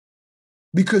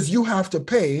 Because you have to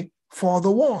pay for the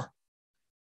war.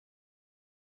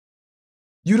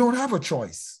 You don't have a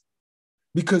choice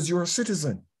because you're a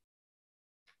citizen.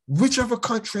 Whichever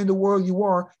country in the world you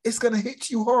are, it's going to hit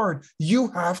you hard. You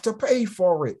have to pay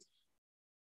for it.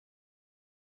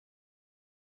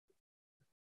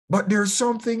 But there's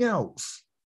something else.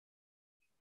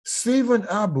 Stephen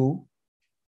Abu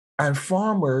and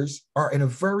farmers are in a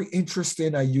very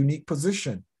interesting and unique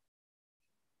position.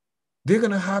 They're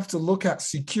going to have to look at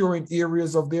securing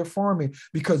areas of their farming,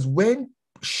 because when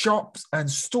shops and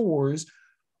stores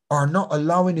are not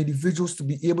allowing individuals to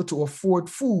be able to afford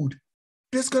food,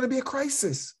 there's going to be a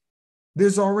crisis.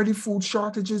 There's already food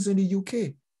shortages in the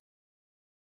UK.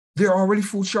 There are already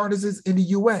food shortages in the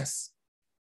US.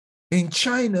 In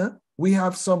China, we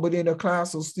have somebody in the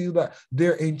class of Steele that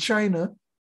they're in China.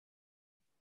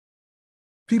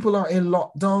 People are in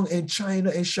lockdown in China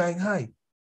and Shanghai.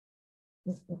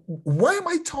 Why am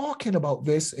I talking about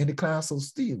this in the class of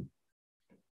Steele?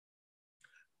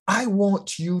 I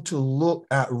want you to look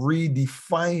at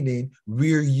redefining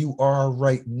where you are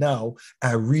right now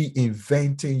and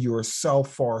reinventing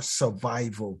yourself for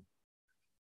survival.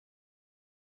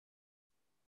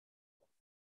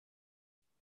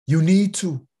 You need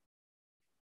to.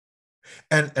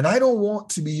 And I don't want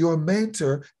to be your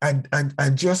mentor and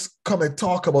just come and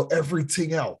talk about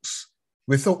everything else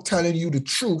without telling you the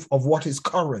truth of what is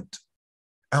current.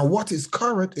 And what is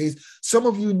current is some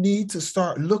of you need to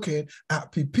start looking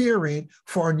at preparing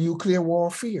for nuclear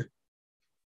warfare.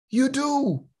 You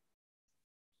do.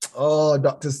 Oh,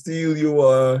 Dr.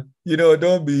 Steele,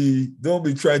 don't be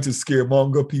trying to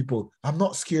scaremonger people. I'm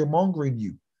not scaremongering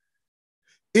you.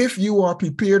 If you are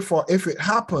prepared for if it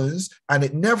happens and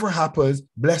it never happens,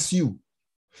 bless you.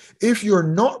 If you're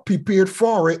not prepared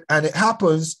for it and it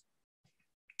happens,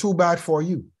 too bad for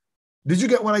you. Did you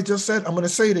get what I just said? I'm going to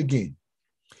say it again.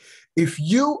 If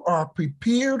you are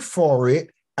prepared for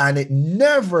it and it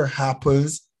never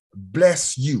happens,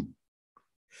 bless you.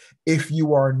 If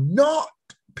you are not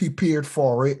prepared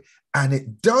for it and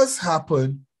it does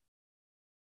happen,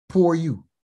 poor you.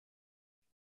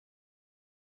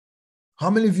 How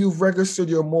many of you have registered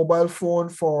your mobile phone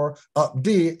for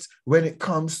updates when it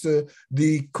comes to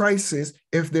the crisis?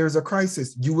 If there's a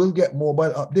crisis, you will get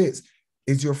mobile updates.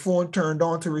 Is your phone turned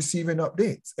on to receiving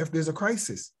updates if there's a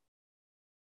crisis?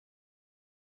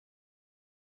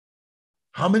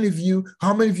 How many of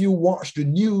you watch the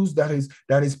news that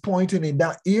is pointing in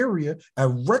that area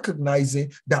and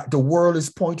recognizing that the world is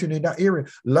pointing in that area?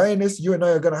 Lioness, you and I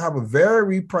are going to have a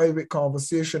very private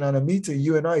conversation and a meeting,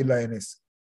 you and I, Lioness.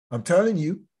 I'm telling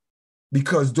you,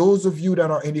 because those of you that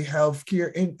are in the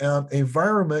healthcare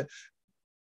environment,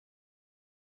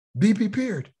 be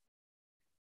prepared.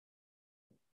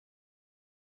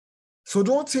 So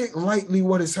don't take lightly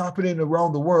what is happening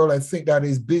around the world and think that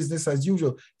is business as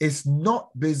usual. It's not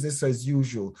business as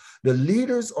usual. The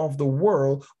leaders of the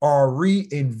world are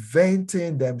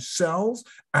reinventing themselves,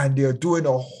 and they're doing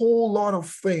a whole lot of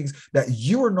things that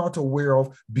you're not aware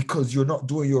of because you're not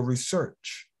doing your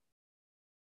research.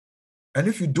 And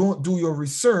if you don't do your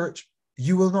research,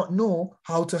 you will not know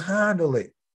how to handle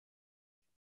it.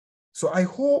 So I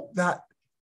hope that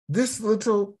this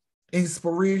little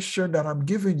inspiration that I'm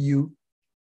giving you,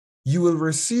 you will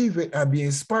receive it and be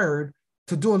inspired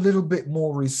to do a little bit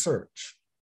more research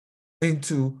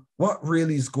into what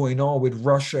really is going on with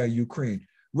Russia and Ukraine.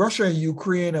 Russia and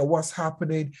Ukraine and what's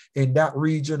happening in that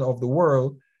region of the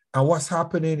world and what's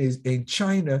happening in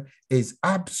China is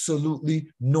absolutely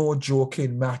no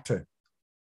joking matter.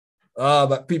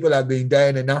 But people have been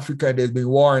dying in Africa, and there's been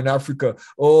war in Africa.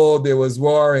 Oh, there was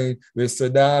war with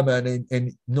Saddam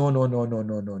and no, no, no, no,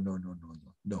 no, no, no, no, no,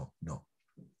 no, no, no.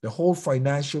 The whole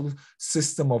financial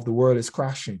system of the world is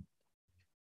crashing.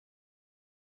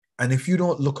 And if you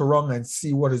don't look around and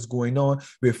see what is going on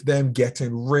with them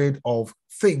getting rid of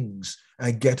things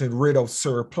and getting rid of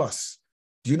surplus,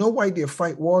 do you know why they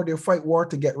fight war? They fight war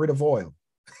to get rid of oil.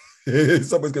 Someone's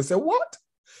going to say, what?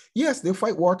 Yes, they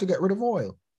fight war to get rid of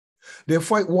oil. They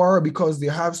fight war because they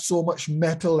have so much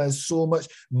metal and so much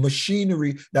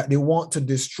machinery that they want to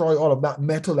destroy all of that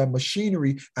metal and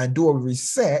machinery and do a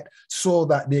reset so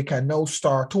that they can now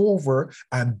start over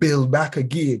and build back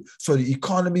again. So the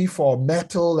economy for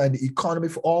metal and the economy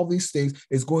for all these things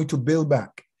is going to build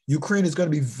back. Ukraine is going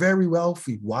to be very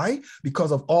wealthy. Why?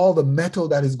 Because of all the metal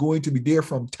that is going to be there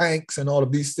from tanks and all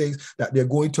of these things that they're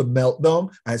going to melt them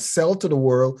and sell to the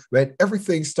world when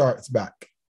everything starts back.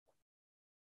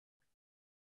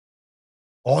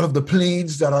 All of the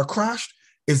planes that are crashed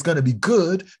is going to be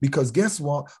good because guess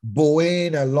what?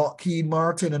 Boeing and Lockheed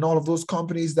Martin and all of those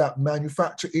companies that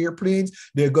manufacture airplanes,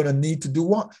 they're going to need to do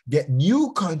what? Get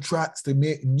new contracts to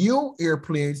make new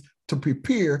airplanes to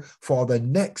prepare for the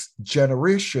next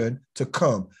generation to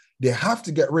come. They have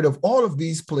to get rid of all of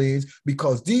these planes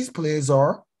because these planes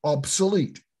are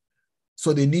obsolete.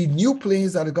 So they need new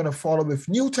planes that are going to follow with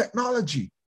new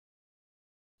technology.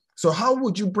 So how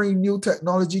would you bring new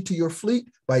technology to your fleet?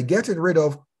 By getting rid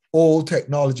of old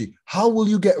technology. How will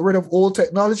you get rid of old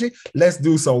technology? Let's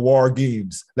do some war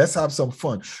games. Let's have some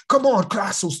fun. Come on,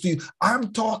 Class of Steel.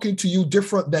 I'm talking to you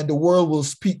different than the world will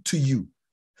speak to you.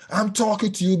 I'm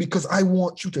talking to you because I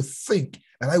want you to think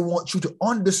and I want you to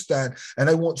understand and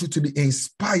I want you to be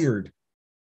inspired.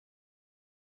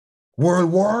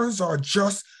 World wars are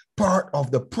just part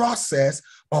of the process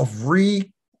of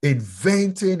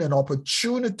reinventing an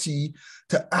opportunity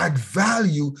to add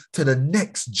value to the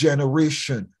next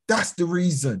generation. That's the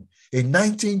reason. In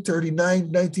 1939,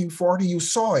 1940, you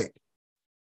saw it.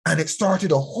 And it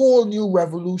started a whole new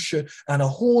revolution and a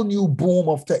whole new boom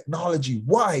of technology.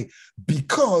 Why?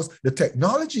 Because the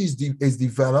technology is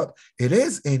developed, it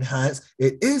is enhanced,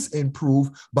 it is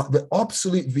improved, but the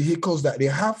obsolete vehicles that they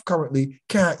have currently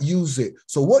can't use it.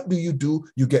 So what do?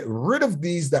 You get rid of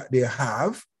these that they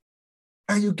have,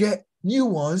 and you get new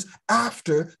ones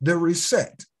after the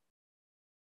reset.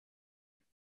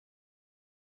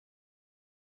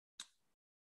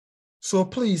 So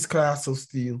please, Class of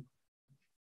Steel,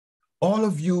 all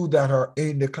of you that are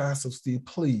in the Class of Steel,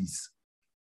 please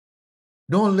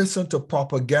don't listen to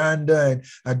propaganda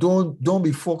and don't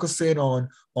be focusing on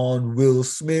Will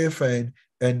Smith and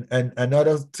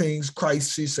other things,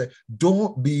 crisis.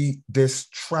 Don't be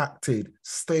distracted.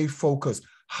 Stay focused.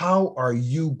 How are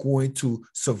you going to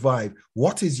survive?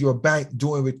 What is your bank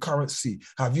doing with currency?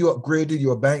 Have you upgraded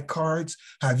your bank cards?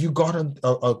 Have you gotten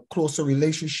a closer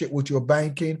relationship with your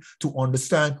banking to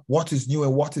understand what is new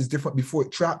and what is different before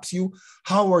it traps you?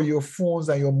 How are your phones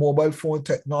and your mobile phone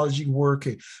technology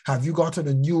working? Have you gotten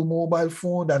a new mobile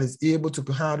phone that is able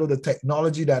to handle the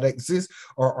technology that exists?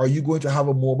 Or are you going to have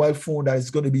a mobile phone that is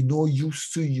going to be no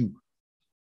use to you?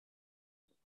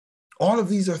 All of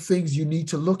these are things you need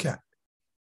to look at.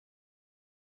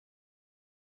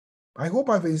 I hope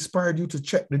I've inspired you to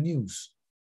check the news.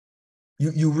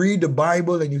 You read the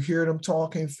Bible and you hear them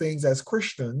talking things as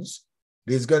Christians,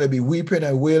 there's going to be weeping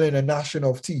and wailing and gnashing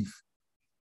of teeth.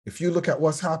 If you look at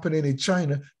what's happening in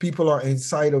China, people are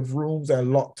inside of rooms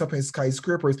and locked up in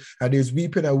skyscrapers, and there's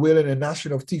weeping and wailing and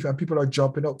gnashing of teeth, and people are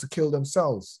jumping up to kill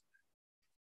themselves.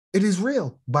 It is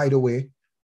real, by the way.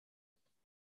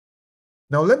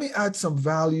 Now, let me add some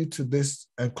value to this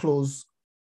and close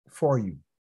for you,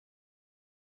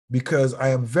 because I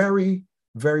am very,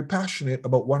 very passionate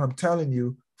about what I'm telling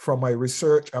you from my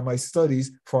research and my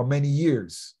studies for many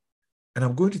years. And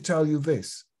I'm going to tell you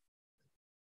this.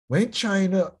 When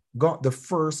China got the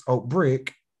first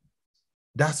outbreak,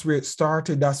 that's where it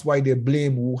started. That's why they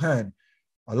blame Wuhan.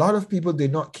 A lot of people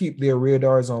did not keep their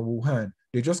radars on Wuhan.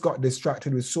 They just got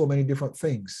distracted with so many different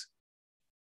things.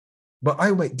 But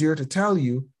I might dare to tell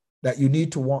you that you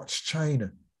need to watch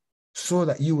China so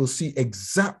that you will see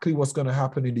exactly what's going to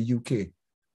happen in the UK.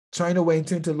 China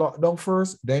went into lockdown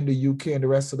first, then the UK and the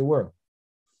rest of the world.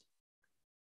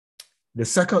 The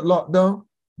second lockdown,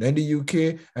 then the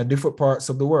UK and different parts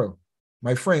of the world.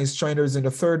 My friends, China is in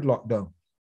the third lockdown.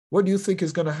 What do you think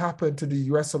is going to happen to the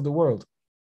rest of the world?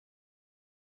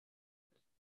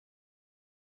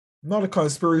 I'm not a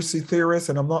conspiracy theorist,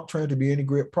 and I'm not trying to be any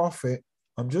great prophet.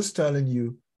 I'm just telling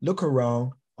you, look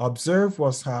around, observe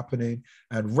what's happening,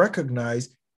 and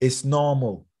recognize it's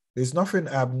normal. There's nothing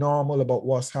abnormal about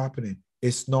what's happening.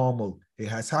 It's normal. It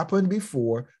has happened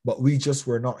before, but we just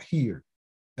were not here.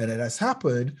 And it has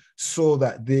happened so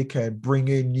that they can bring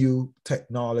in new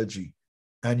technology.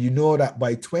 And you know that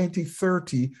by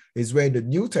 2030 is when the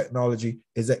new technology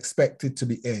is expected to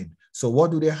be in. So what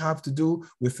do they have to do?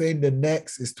 Within the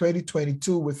next, it's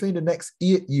 2022, within the next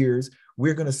 8 years,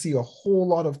 we're going to see a whole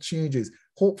lot of changes.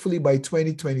 Hopefully by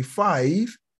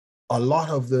 2025, a lot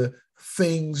of the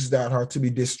things that are to be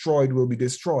destroyed will be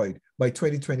destroyed by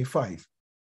 2025.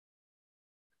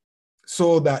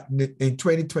 So that in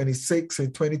 2026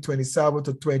 and 2027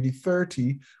 to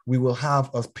 2030, we will have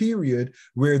a period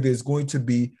where there's going to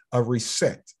be a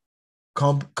reset.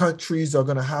 Countries are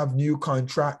going to have new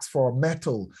contracts for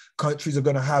metal. Countries are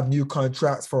going to have new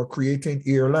contracts for creating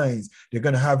airlines. They're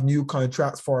going to have new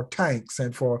contracts for tanks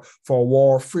and for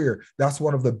warfare. That's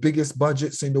one of the biggest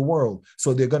budgets in the world.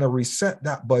 So they're going to reset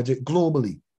that budget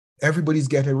globally. Everybody's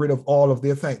getting rid of all of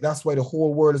their things. That's why the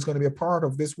whole world is going to be a part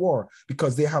of this war,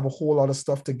 because they have a whole lot of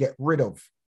stuff to get rid of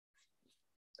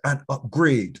and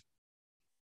upgrade.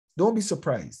 Don't be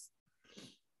surprised.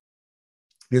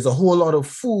 There's a whole lot of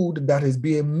food that is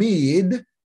being made,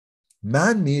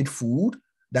 man-made food,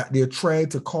 that they're trying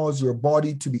to cause your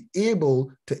body to be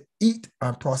able to eat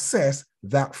and process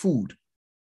that food,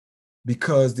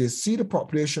 because they see the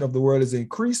population of the world is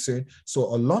increasing. So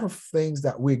a lot of things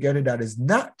that we're getting that is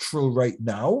natural right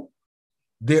now,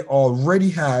 they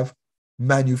already have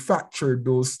manufactured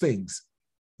those things.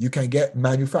 You can get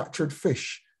manufactured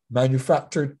fish,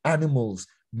 manufactured animals,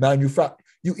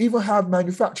 you even have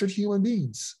manufactured human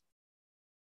beings.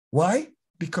 Why?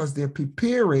 Because they're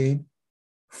preparing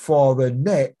for the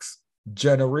next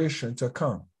generation to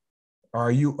come.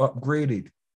 Are you upgraded?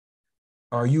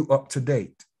 Are you up to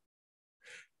date?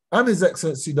 I'm His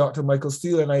Excellency Dr. Michael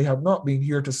Steele, and I have not been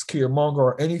here to scaremonger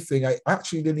or anything. I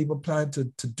actually didn't even plan to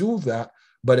do that,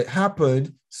 but it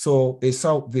happened, so it's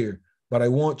out there. But I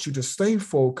want you to stay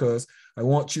focused. I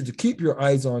want you to keep your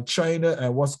eyes on China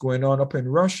and what's going on up in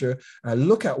Russia, and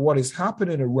look at what is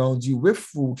happening around you with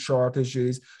food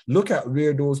shortages. Look at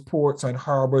where those ports and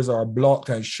harbors are blocked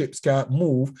and ships can't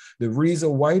move. The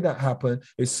reason why that happened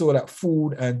is so that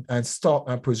food and stock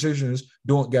and provisions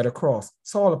don't get across.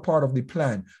 It's all a part of the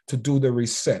plan to do the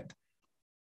reset.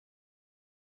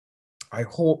 I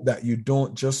hope that you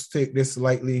don't just take this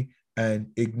lightly and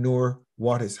ignore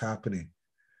what is happening.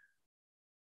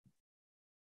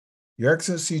 Your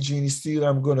Excellency Jeannie Steele,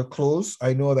 I'm going to close.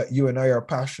 I know that you and I are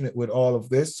passionate with all of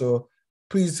this, so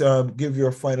please give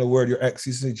your final word, Your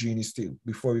Excellency Jeannie Steele,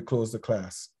 before we close the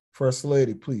class. First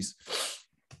Lady, please.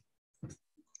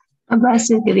 A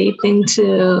blessed good evening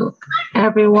to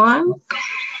everyone.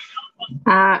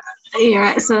 Your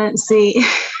Excellency,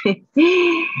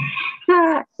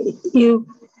 you've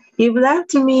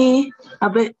left me a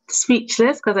bit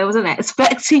speechless because I wasn't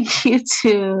expecting you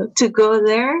to go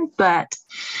there, but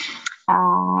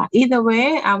either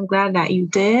way, I'm glad that you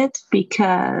did,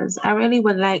 because I really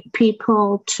would like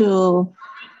people to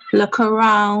look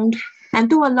around and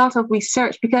do a lot of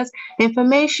research, because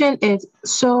information is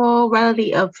so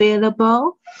readily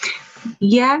available.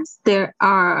 Yes,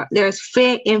 there's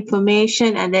fake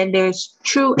information and then there's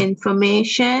true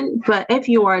information, but if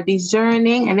you are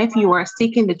discerning and if you are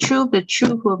seeking the truth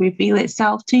will reveal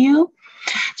itself to you.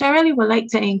 So I really would like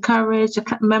to encourage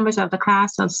the members of the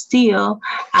class of Steele,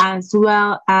 as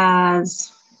well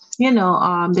as,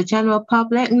 the general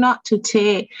public, not to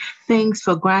take things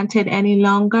for granted any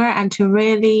longer, and to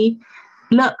really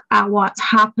look at what's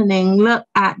happening, not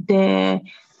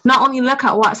only look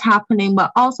at what's happening,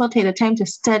 but also take the time to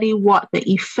study what the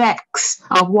effects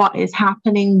of what is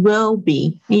happening will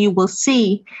be. And you will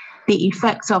see the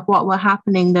effects of what will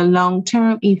happening, the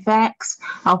long-term effects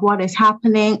of what is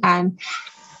happening, and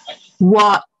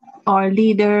what our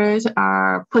leaders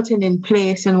are putting in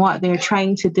place and what they're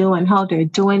trying to do and how they're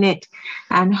doing it,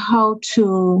 and how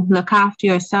to look after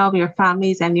yourself, your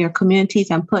families, and your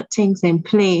communities, and put things in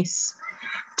place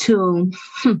to,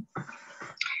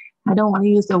 I don't want to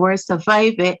use the word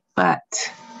survive it, but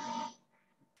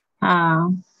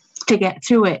to get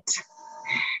through it.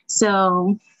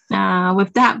 So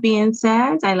with that being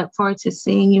said, I look forward to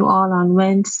seeing you all on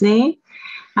Wednesday.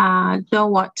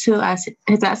 Don't want to, as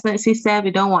His Excellency said,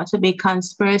 we don't want to be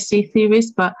conspiracy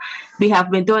theorists, but we have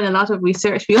been doing a lot of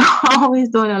research. We are always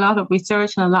doing a lot of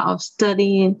research and a lot of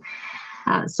studying.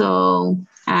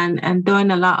 And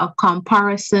doing a lot of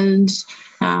comparisons,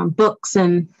 books,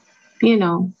 and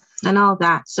and all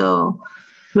that. So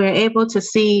we're able to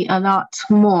see a lot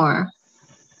more.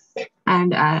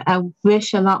 And I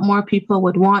wish a lot more people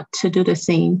would want to do the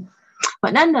same.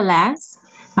 But nonetheless,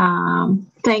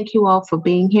 Thank you all for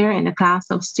being here in the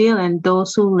class of Steele, and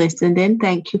those who listened in,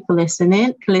 thank you for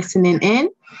listening in.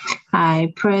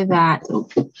 I pray that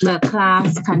the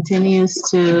class continues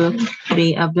to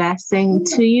be a blessing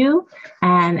to you.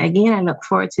 And again, I look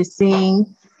forward to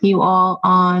seeing you all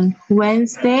on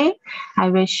Wednesday. I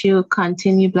wish you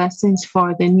continued blessings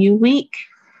for the new week.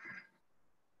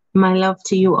 My love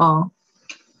to you all.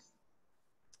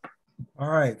 All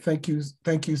right, thank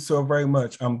you so very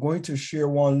much. I'm going to share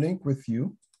one link with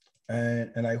you,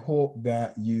 and I hope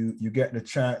that you get the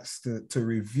chance to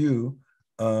review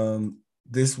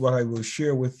this, what I will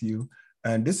share with you.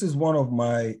 And this is one of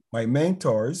my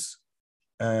mentors.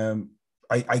 I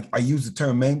use the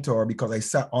term mentor because I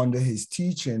sat under his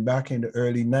teaching back in the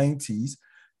early 90s,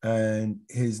 and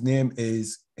his name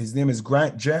is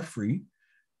Grant Jeffrey,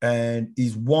 and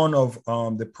he's one of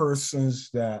the persons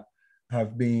that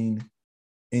have been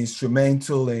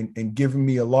instrumental in giving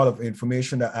me a lot of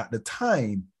information that at the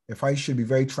time, if I should be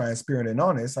very transparent and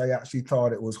honest, I actually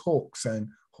thought it was hoax. And,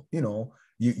 you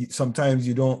sometimes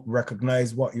you don't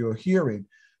recognize what you're hearing.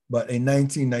 But in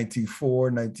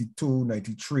 1994, 92,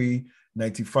 93,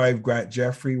 95, Grant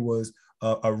Jeffrey was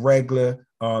a regular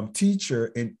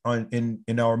teacher in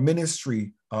our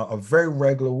ministry, a very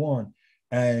regular one.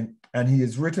 And he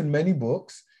has written many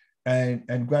books,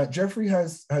 and Grant Jeffrey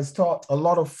has taught a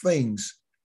lot of things.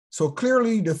 So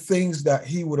clearly the things that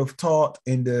he would have taught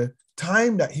in the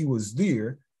time that he was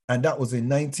there, and that was in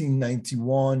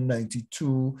 1991,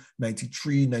 92,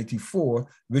 93, 94,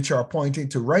 which are pointing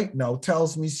to right now,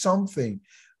 tells me something.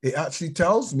 It actually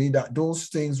tells me that those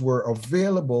things were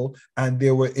available and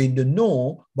they were in the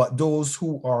know, but those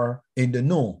who are in the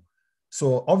know.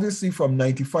 So obviously from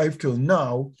 95 till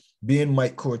now, being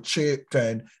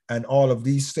microchipped and all of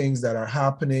these things that are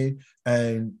happening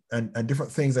and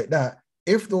different things like that,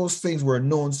 if those things were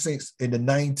known since in the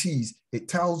 90s, it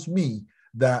tells me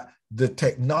that the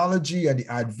technology and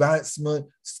the advancement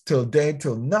till then,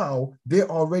 till now, they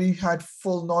already had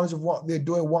full knowledge of what they're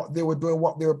doing, what they were doing,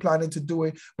 what they were planning to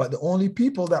do. But the only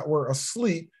people that were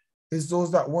asleep is those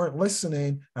that weren't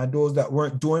listening, and those that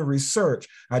weren't doing research,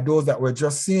 and those that were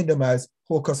just seeing them as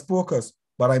hocus pocus.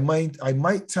 But I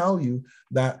might tell you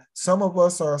that some of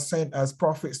us are sent as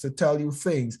prophets to tell you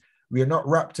things. We are not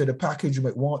wrapped to the package you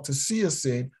might want to see us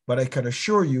in, but I can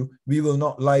assure you, we will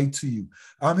not lie to you.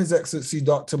 I'm His Excellency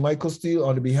Dr. Michael Steele.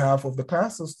 On behalf of the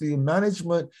class of Steele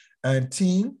management and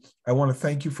team, I want to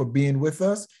thank you for being with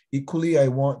us. Equally, I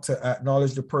want to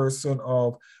acknowledge the person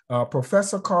of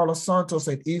Professor Carlos Santos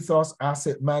at Ethos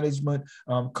Asset Management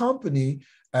Company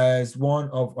as one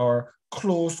of our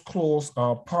close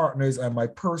partners and my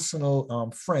personal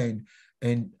friend.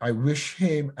 And I wish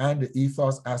him and the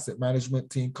Ethos Asset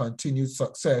Management team continued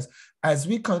success as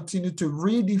we continue to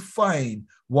redefine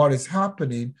what is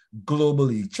happening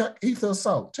globally. Check Ethos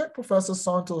out. Check Professor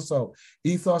Santos out,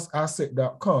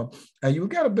 ethosasset.com, and you'll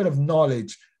get a bit of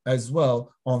knowledge as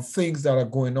well on things that are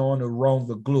going on around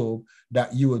the globe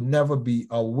that you will never be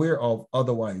aware of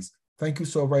otherwise. Thank you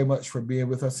so very much for being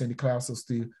with us in the class of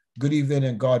Steele. Good evening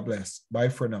and God bless. Bye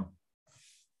for now.